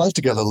got to do life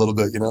together a little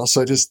bit,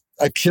 So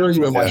I carry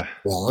you in my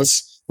now.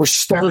 We're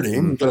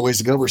starting. We've got a ways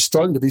to go. We're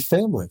starting to be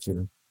family.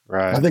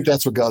 Right. I think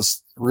that's what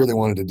God's really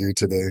wanted to do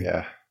today.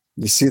 Yeah.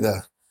 You see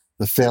the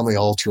family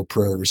altar of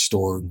prayer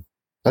restored.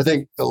 I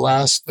think the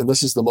last, and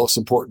this is the most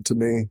important to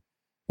me.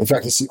 In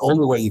fact, it's the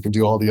only way you can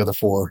do all the other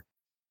 4,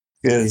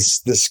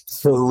 is this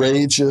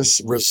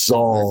courageous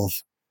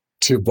resolve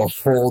to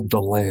behold the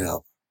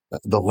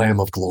Lamb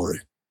of glory.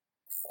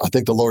 I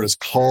think the Lord is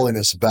calling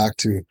us back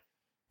to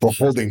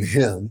beholding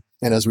him.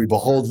 And as we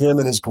behold him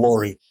in his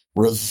glory,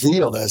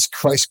 revealed as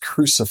Christ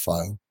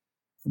crucified,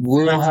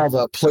 we'll have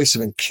a place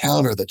of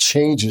encounter that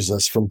changes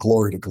us from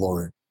glory to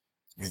glory.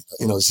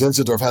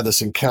 Zinzendorf had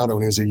this encounter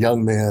when he was a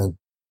young man,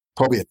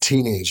 probably a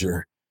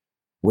teenager,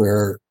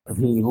 where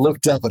he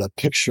looked up at a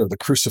picture of the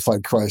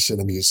crucified Christ in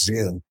a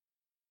museum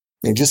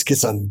and just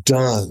gets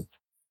undone.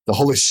 The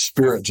Holy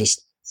Spirit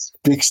just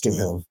speaks to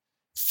him,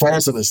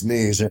 falls on his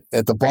knees.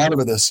 At the bottom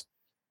of this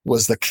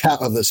was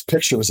of this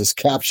picture was this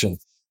caption: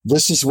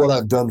 "This is what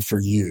I've done for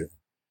you.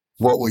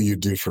 What will you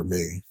do for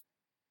me?"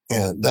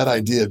 And that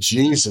idea of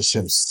Jesus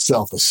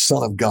himself, the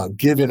Son of God,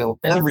 giving him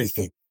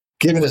everything,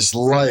 giving his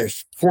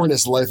life, pouring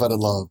his life out of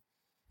love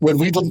when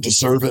we didn't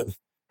deserve it.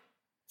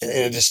 And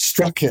it just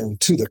struck him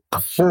to the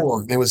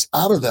core. And it was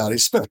out of that. He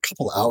spent a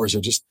couple of hours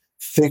of just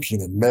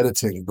thinking and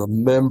meditating,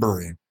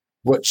 remembering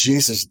what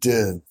Jesus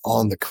did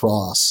on the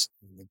cross,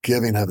 the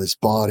giving of his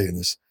body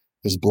and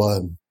his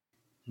blood.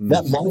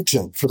 That marked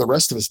him for the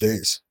rest of his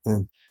days.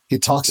 And he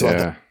talks about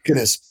that in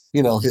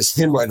his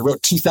hymn writer,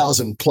 wrote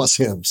 2,000 plus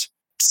hymns.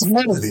 Some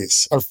of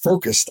these are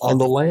focused on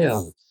the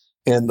Lamb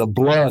and the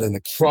blood and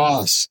the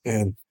cross.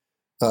 And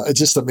it's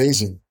just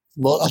amazing.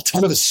 Well, a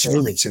ton of his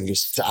sermons are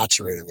just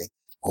saturated with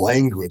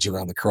language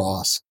around the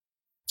cross.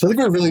 So I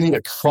think we really need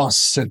a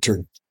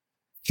cross-centered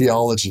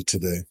theology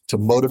today to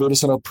motivate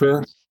us in our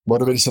prayer,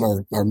 motivate us in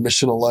our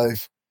missional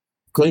life.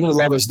 Greater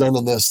love is done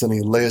than this, than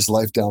he lay his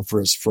life down for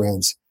his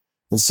friends.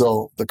 And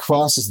so the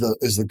cross is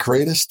the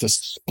greatest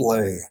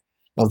display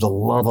of the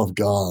love of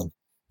God.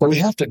 But we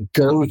have to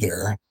go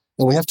there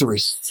and we have to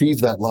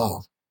receive that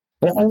love.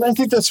 And I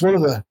think that's one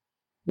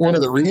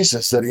of the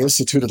reasons that he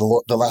instituted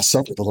the Last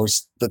Supper,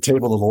 the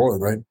table of the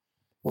Lord, right?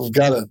 We've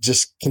got to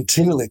just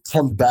continually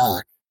come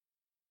back,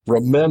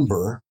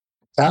 remember,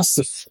 ask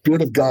the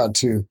Spirit of God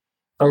to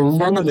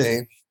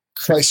illuminate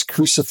Christ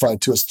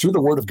crucified to us through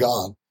the Word of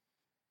God.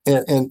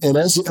 And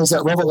as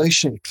that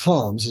revelation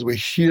comes, as we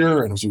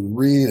hear and as we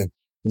read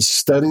and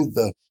study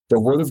the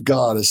Word of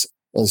God, as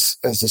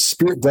the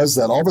Spirit does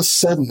that, all of a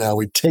sudden now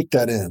we take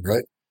that in,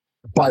 right?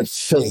 By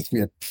faith.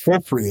 We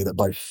appropriate it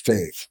by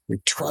faith. We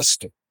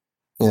trust it.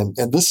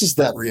 And this is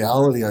that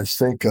reality, I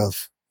think,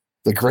 of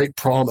the great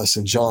promise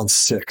in John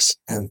 6.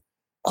 And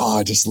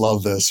I just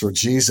love this, where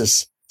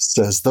Jesus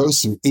says,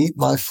 "Those who eat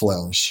my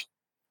flesh,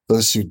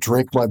 those who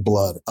drink my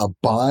blood,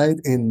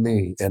 abide in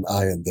me and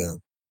I in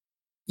them."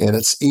 And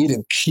it's eat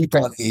and keep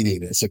on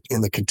eating. It's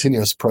in the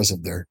continuous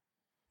present there.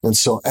 And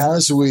so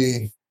as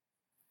we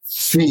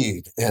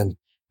feed and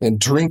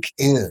drink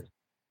in,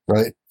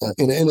 right,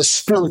 in a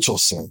spiritual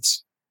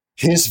sense,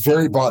 his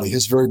very body,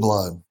 his very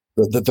blood,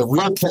 the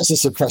real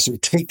presence of Christ, we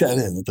take that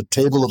in at the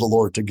table of the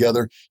Lord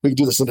together. We can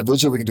do this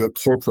individually, we can do it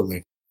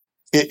corporately.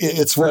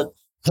 It's what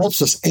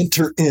helps us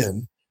enter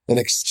in and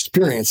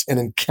experience and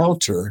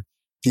encounter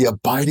the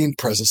abiding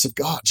presence of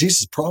God.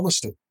 Jesus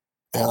promised it.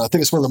 And I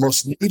think it's one of the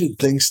most needed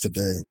things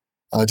today.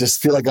 I just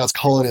feel like God's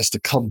calling us to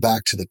come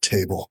back to the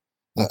table,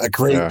 a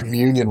great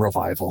communion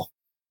revival.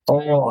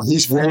 Oh,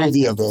 he's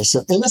worthy of this.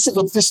 And that's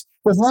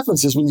what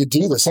happens is when you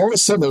do this, all of a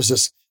sudden there's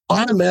this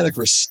automatic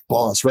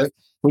response, right?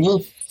 When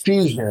you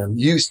feed him,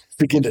 you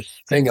begin to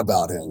sing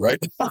about him, right?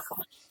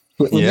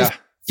 When you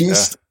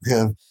feast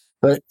him,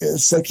 right?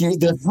 It's like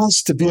there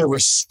has to be a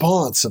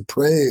response of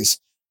praise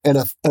and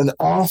an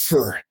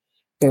offer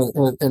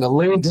and a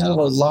laying down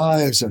our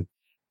lives, and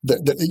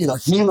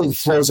healing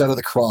flows out of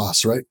the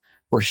cross, right?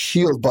 We're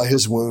healed by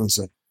his wounds,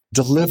 and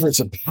deliverance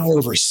and power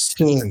over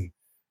sin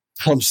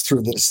comes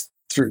through this.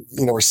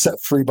 We're set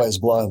free by his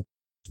blood.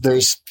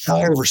 There's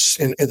power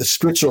in the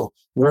spiritual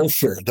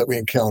warfare that we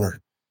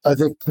encounter. I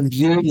think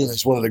communion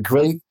is one of the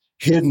great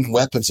hidden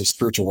weapons of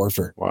spiritual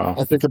warfare. Wow.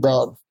 I think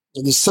about,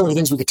 there's so many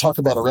things we could talk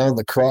about around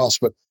the cross,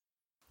 but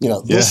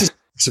this is,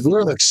 if we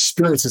want to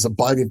experience this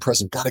abiding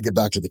presence, got to get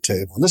back to the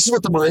table. And this is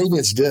what the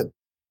Moravians did.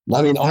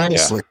 I mean,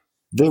 honestly,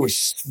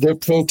 their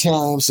prayer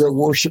times, their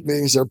worship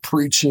meetings, their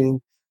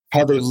preaching,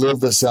 how they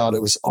lived this out,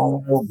 it was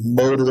all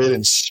motivated,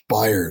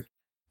 inspired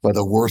by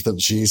the worth of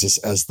Jesus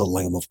as the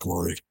Lamb of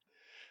glory.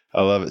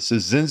 I love it. So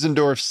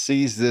Zinzendorf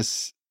sees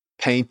this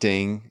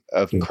painting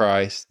of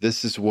Christ.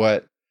 This is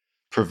what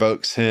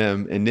provokes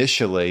him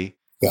initially.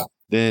 Yeah.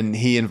 Then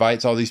he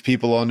invites all these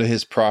people onto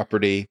his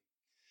property.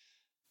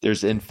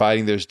 There's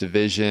infighting, there's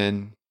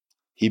division.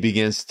 He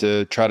begins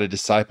to try to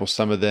disciple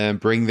some of them,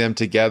 bring them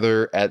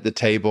together at the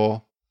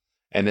table.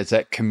 And it's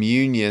at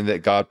communion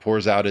that God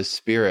pours out his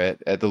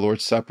Spirit, at the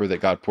Lord's Supper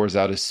that God pours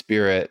out his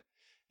Spirit.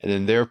 And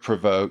then they're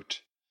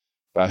provoked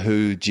by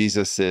who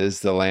Jesus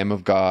is, the Lamb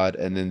of God.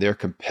 And then they're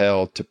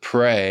compelled to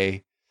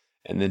pray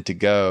and then to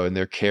go. And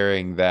they're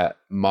carrying that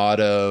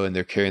motto and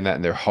they're carrying that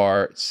in their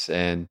hearts.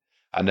 And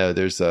I know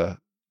there's a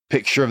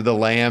picture of the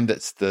Lamb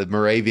that's the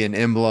Moravian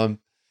emblem.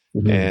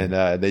 Mm-hmm.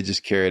 And they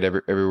just carry it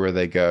everywhere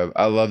they go.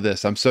 I love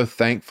this. I'm so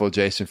thankful,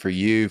 Jason, for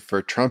you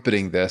for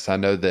trumpeting this. I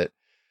know that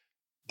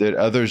that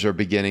others are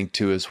beginning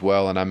to as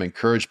well. And I'm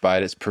encouraged by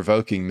it. It's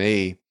provoking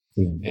me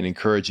and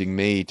encouraging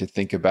me to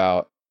think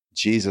about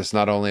Jesus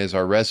not only as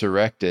our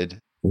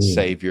resurrected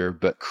Savior,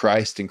 but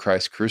Christ and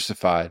Christ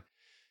crucified.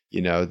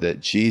 That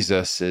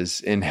Jesus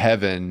is in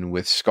heaven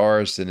with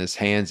scars in his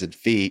hands and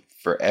feet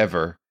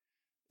forever.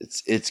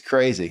 It's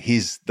crazy.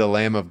 He's the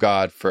Lamb of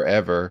God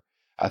forever.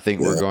 I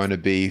think we're going to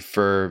be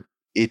for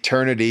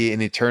eternity.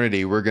 In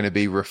eternity, we're going to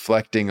be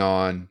reflecting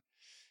on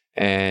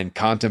and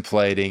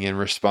contemplating and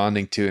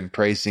responding to and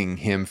praising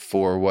him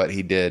for what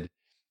he did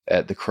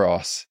at the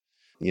cross.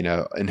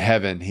 In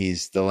heaven,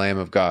 he's the Lamb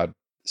of God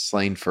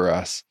slain for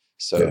us.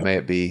 So may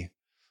it be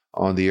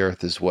on the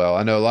earth as well.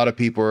 I know a lot of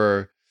people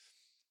are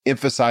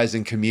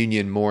emphasizing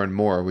communion more and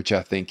more, which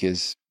I think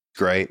is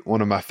great.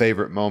 One of my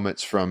favorite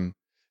moments from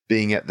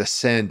being at the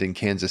Send in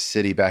Kansas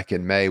City back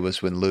in May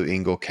was when Lou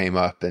Engle came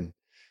up and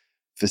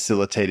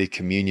facilitated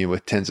communion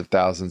with tens of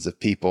thousands of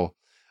people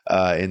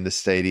in the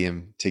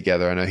stadium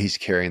together. I know he's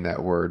carrying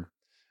that word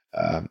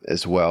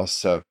as well.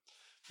 So,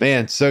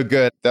 man, so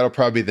good. That'll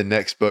probably be the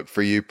next book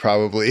for you,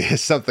 probably,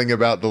 is something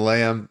about the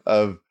Lamb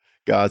of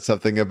God,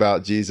 something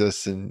about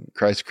Jesus and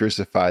Christ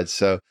crucified.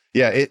 So,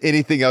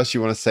 anything else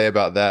you want to say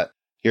about that?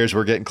 Here's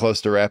we're getting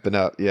close to wrapping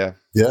up. Yeah.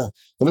 Let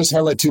me just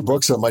highlight two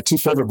books, my two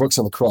favorite books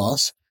on the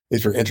cross,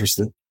 if you're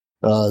interested.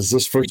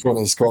 This first one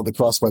is called The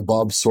Cross by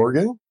Bob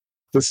Sorge.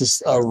 This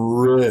is a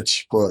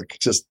rich book,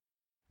 just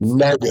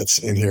nuggets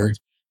in here.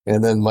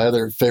 And then my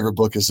other favorite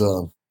book is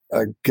a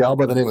gal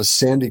by the name of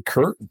Sandy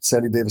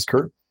Davis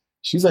Kurt.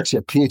 She's actually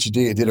a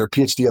PhD, did her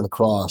PhD on the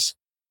cross.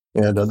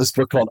 And this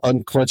book called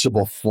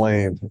Unquenchable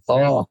Flame.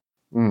 A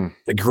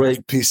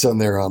great piece on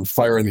there on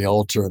fire in the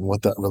altar and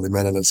what that really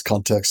meant in its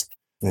context.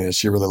 And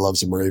she really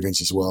loves the Moravians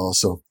as well.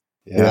 So,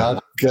 I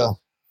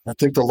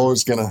think the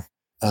Lord's going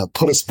to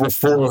put us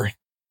before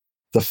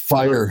the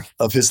fire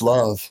of his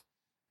love,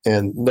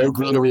 and no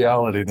greater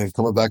reality than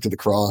coming back to the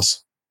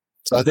cross.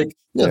 So I think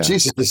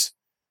Jesus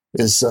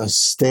is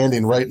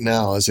standing right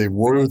now as a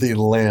worthy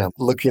lamb,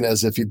 looking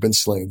as if he'd been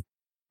slain.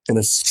 In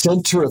the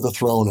center of the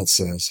throne, it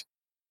says,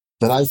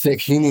 that I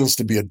think he needs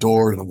to be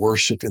adored and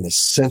worshiped in the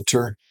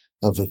center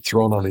of the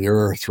throne on the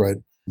earth, right?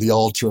 The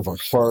altar of our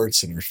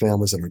hearts and our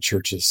families and our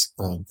churches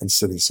and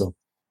cities. So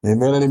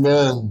amen and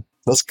amen.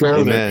 Let's go.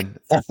 Amen.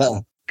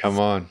 Come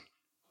on.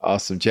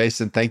 Awesome.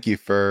 Jason, thank you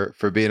for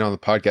being on the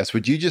podcast.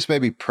 Would you just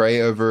maybe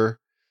pray over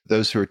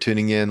those who are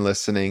tuning in,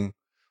 listening,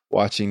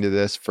 watching to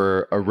this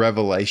for a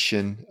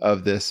revelation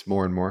of this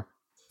more and more?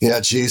 Yeah,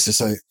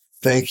 Jesus, I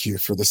thank you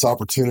for this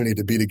opportunity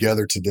to be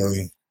together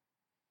today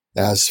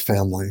as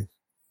family.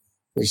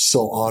 We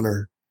so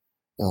honor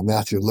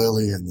Matthew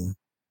Lilly and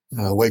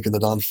the Wake of the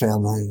Dawn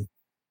family.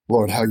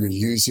 Lord, how you're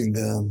using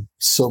them,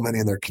 so many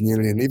in their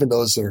community, and even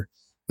those that are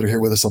here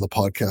with us on the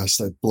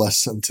podcast, I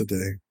bless them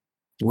today.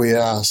 We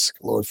ask,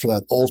 Lord, for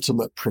that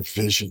ultimate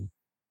provision.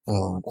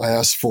 I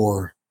ask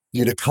for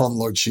you to come,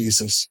 Lord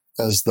Jesus,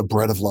 as the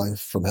bread of life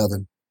from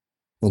heaven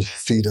and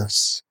feed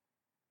us.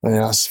 I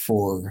ask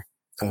for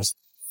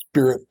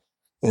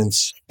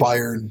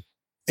Spirit-inspired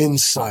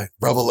insight,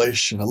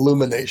 revelation,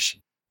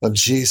 illumination of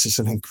Jesus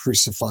and him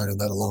crucified and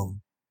that alone.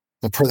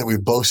 I pray that we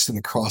boast in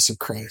the cross of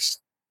Christ.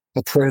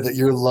 I pray that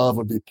your love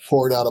would be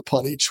poured out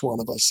upon each one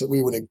of us, that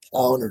we would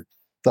encounter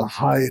the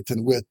height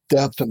and width,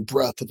 depth and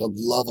breadth of the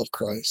love of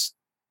Christ.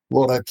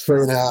 Lord, I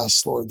pray and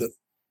ask, Lord, that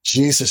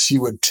Jesus, you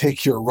would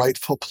take your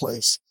rightful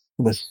place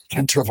in the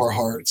center of our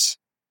hearts,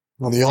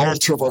 on the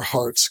altar of our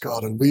hearts,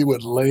 God, and we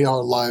would lay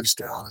our lives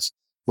down as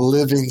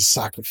living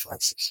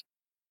sacrifices.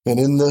 And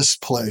in this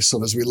place,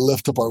 and as we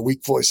lift up our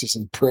weak voices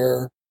in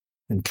prayer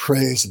and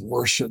praise and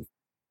worship,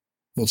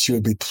 that you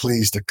would be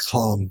pleased to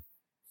come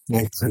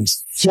and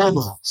consume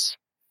us.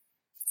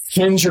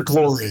 Send your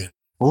glory.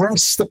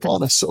 Rest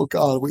upon us, oh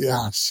God, we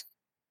ask.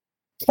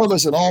 Come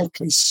as an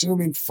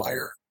all-consuming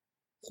fire.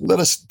 Let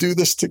us do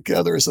this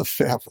together as a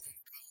family.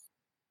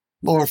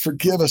 Lord,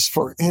 forgive us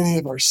for any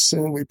of our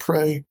sin. We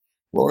pray,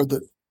 Lord,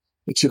 that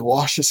you'd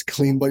wash us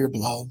clean by your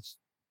blood.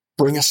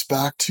 Bring us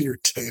back to your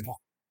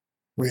table.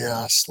 We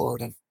ask,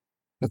 Lord, and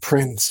I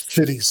pray in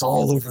cities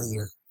all over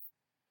there,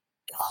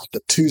 God,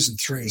 the 2s and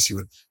 3s, you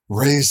would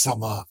raise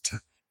them up to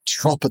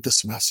trumpet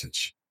this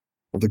message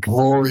of the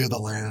glory of the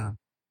Lamb,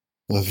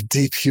 of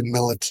deep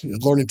humility,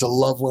 of learning to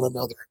love one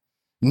another,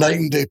 night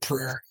and day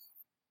prayer.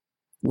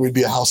 We'd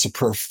be a house of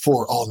prayer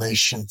for all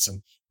nations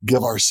and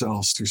give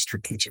ourselves to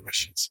strategic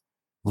missions,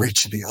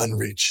 reach the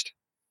unreached,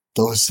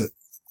 those that,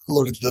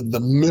 Lord, the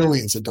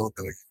millions that don't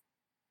know you.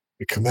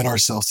 We commit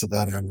ourselves to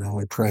that end now.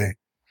 We pray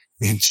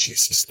in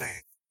Jesus'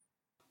 name.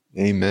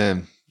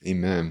 Amen.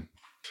 Amen.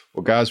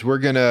 Well, guys, we're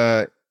going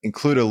to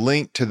include a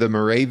link to the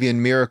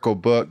Moravian Miracle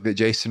book that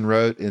Jason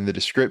wrote in the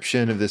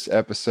description of this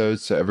episode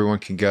so everyone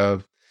can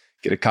go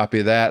get a copy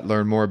of that,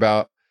 learn more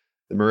about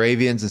the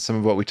Moravians and some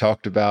of what we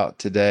talked about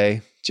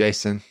today.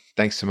 Jason,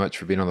 thanks so much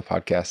for being on the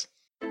podcast.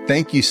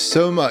 Thank you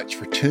so much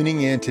for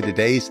tuning in to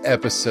today's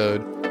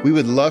episode. We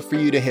would love for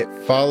you to hit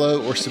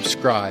follow or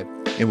subscribe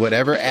in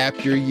whatever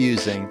app you're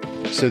using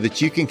so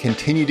that you can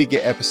continue to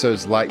get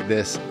episodes like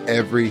this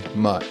every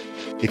month.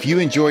 If you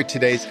enjoyed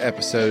today's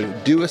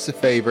episode, do us a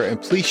favor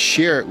and please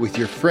share it with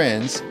your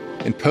friends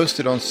and post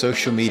it on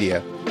social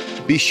media.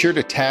 Be sure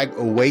to tag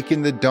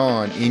Awaken the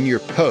Dawn in your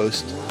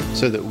post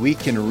so that we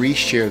can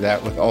reshare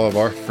that with all of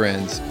our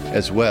friends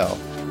as well.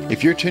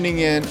 If you're tuning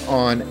in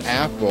on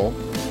Apple,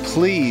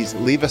 please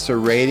leave us a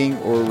rating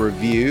or a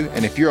review.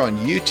 And if you're on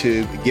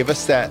YouTube, give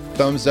us that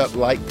thumbs up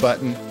like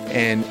button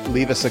and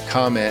leave us a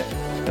comment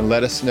and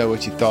let us know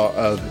what you thought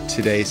of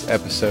today's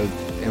episode.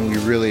 And we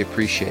really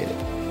appreciate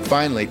it.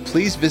 Finally,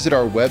 please visit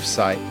our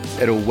website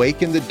at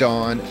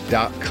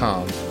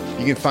awakenthedawn.com.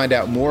 You can find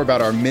out more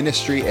about our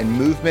ministry and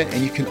movement,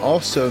 and you can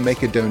also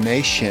make a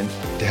donation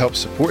to help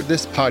support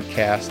this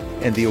podcast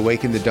and the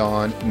Awaken the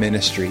Dawn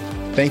ministry.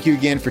 Thank you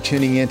again for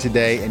tuning in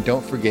today, and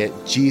don't forget,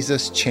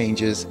 Jesus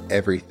changes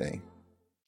everything.